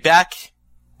be back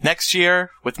next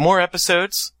year with more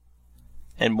episodes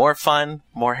and more fun,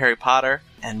 more Harry Potter,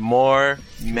 and more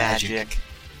magic.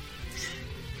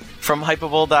 From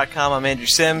Hypable.com, I'm Andrew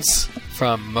Sims.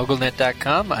 From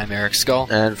MuggleNet.com, I'm Eric Skull.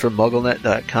 And from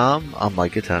MuggleNet.com, I'm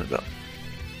Mike Atanabel.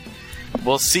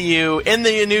 We'll see you in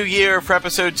the new year for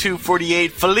episode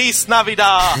 248. Feliz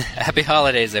Navidad! Happy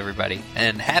holidays, everybody.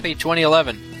 And happy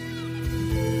 2011.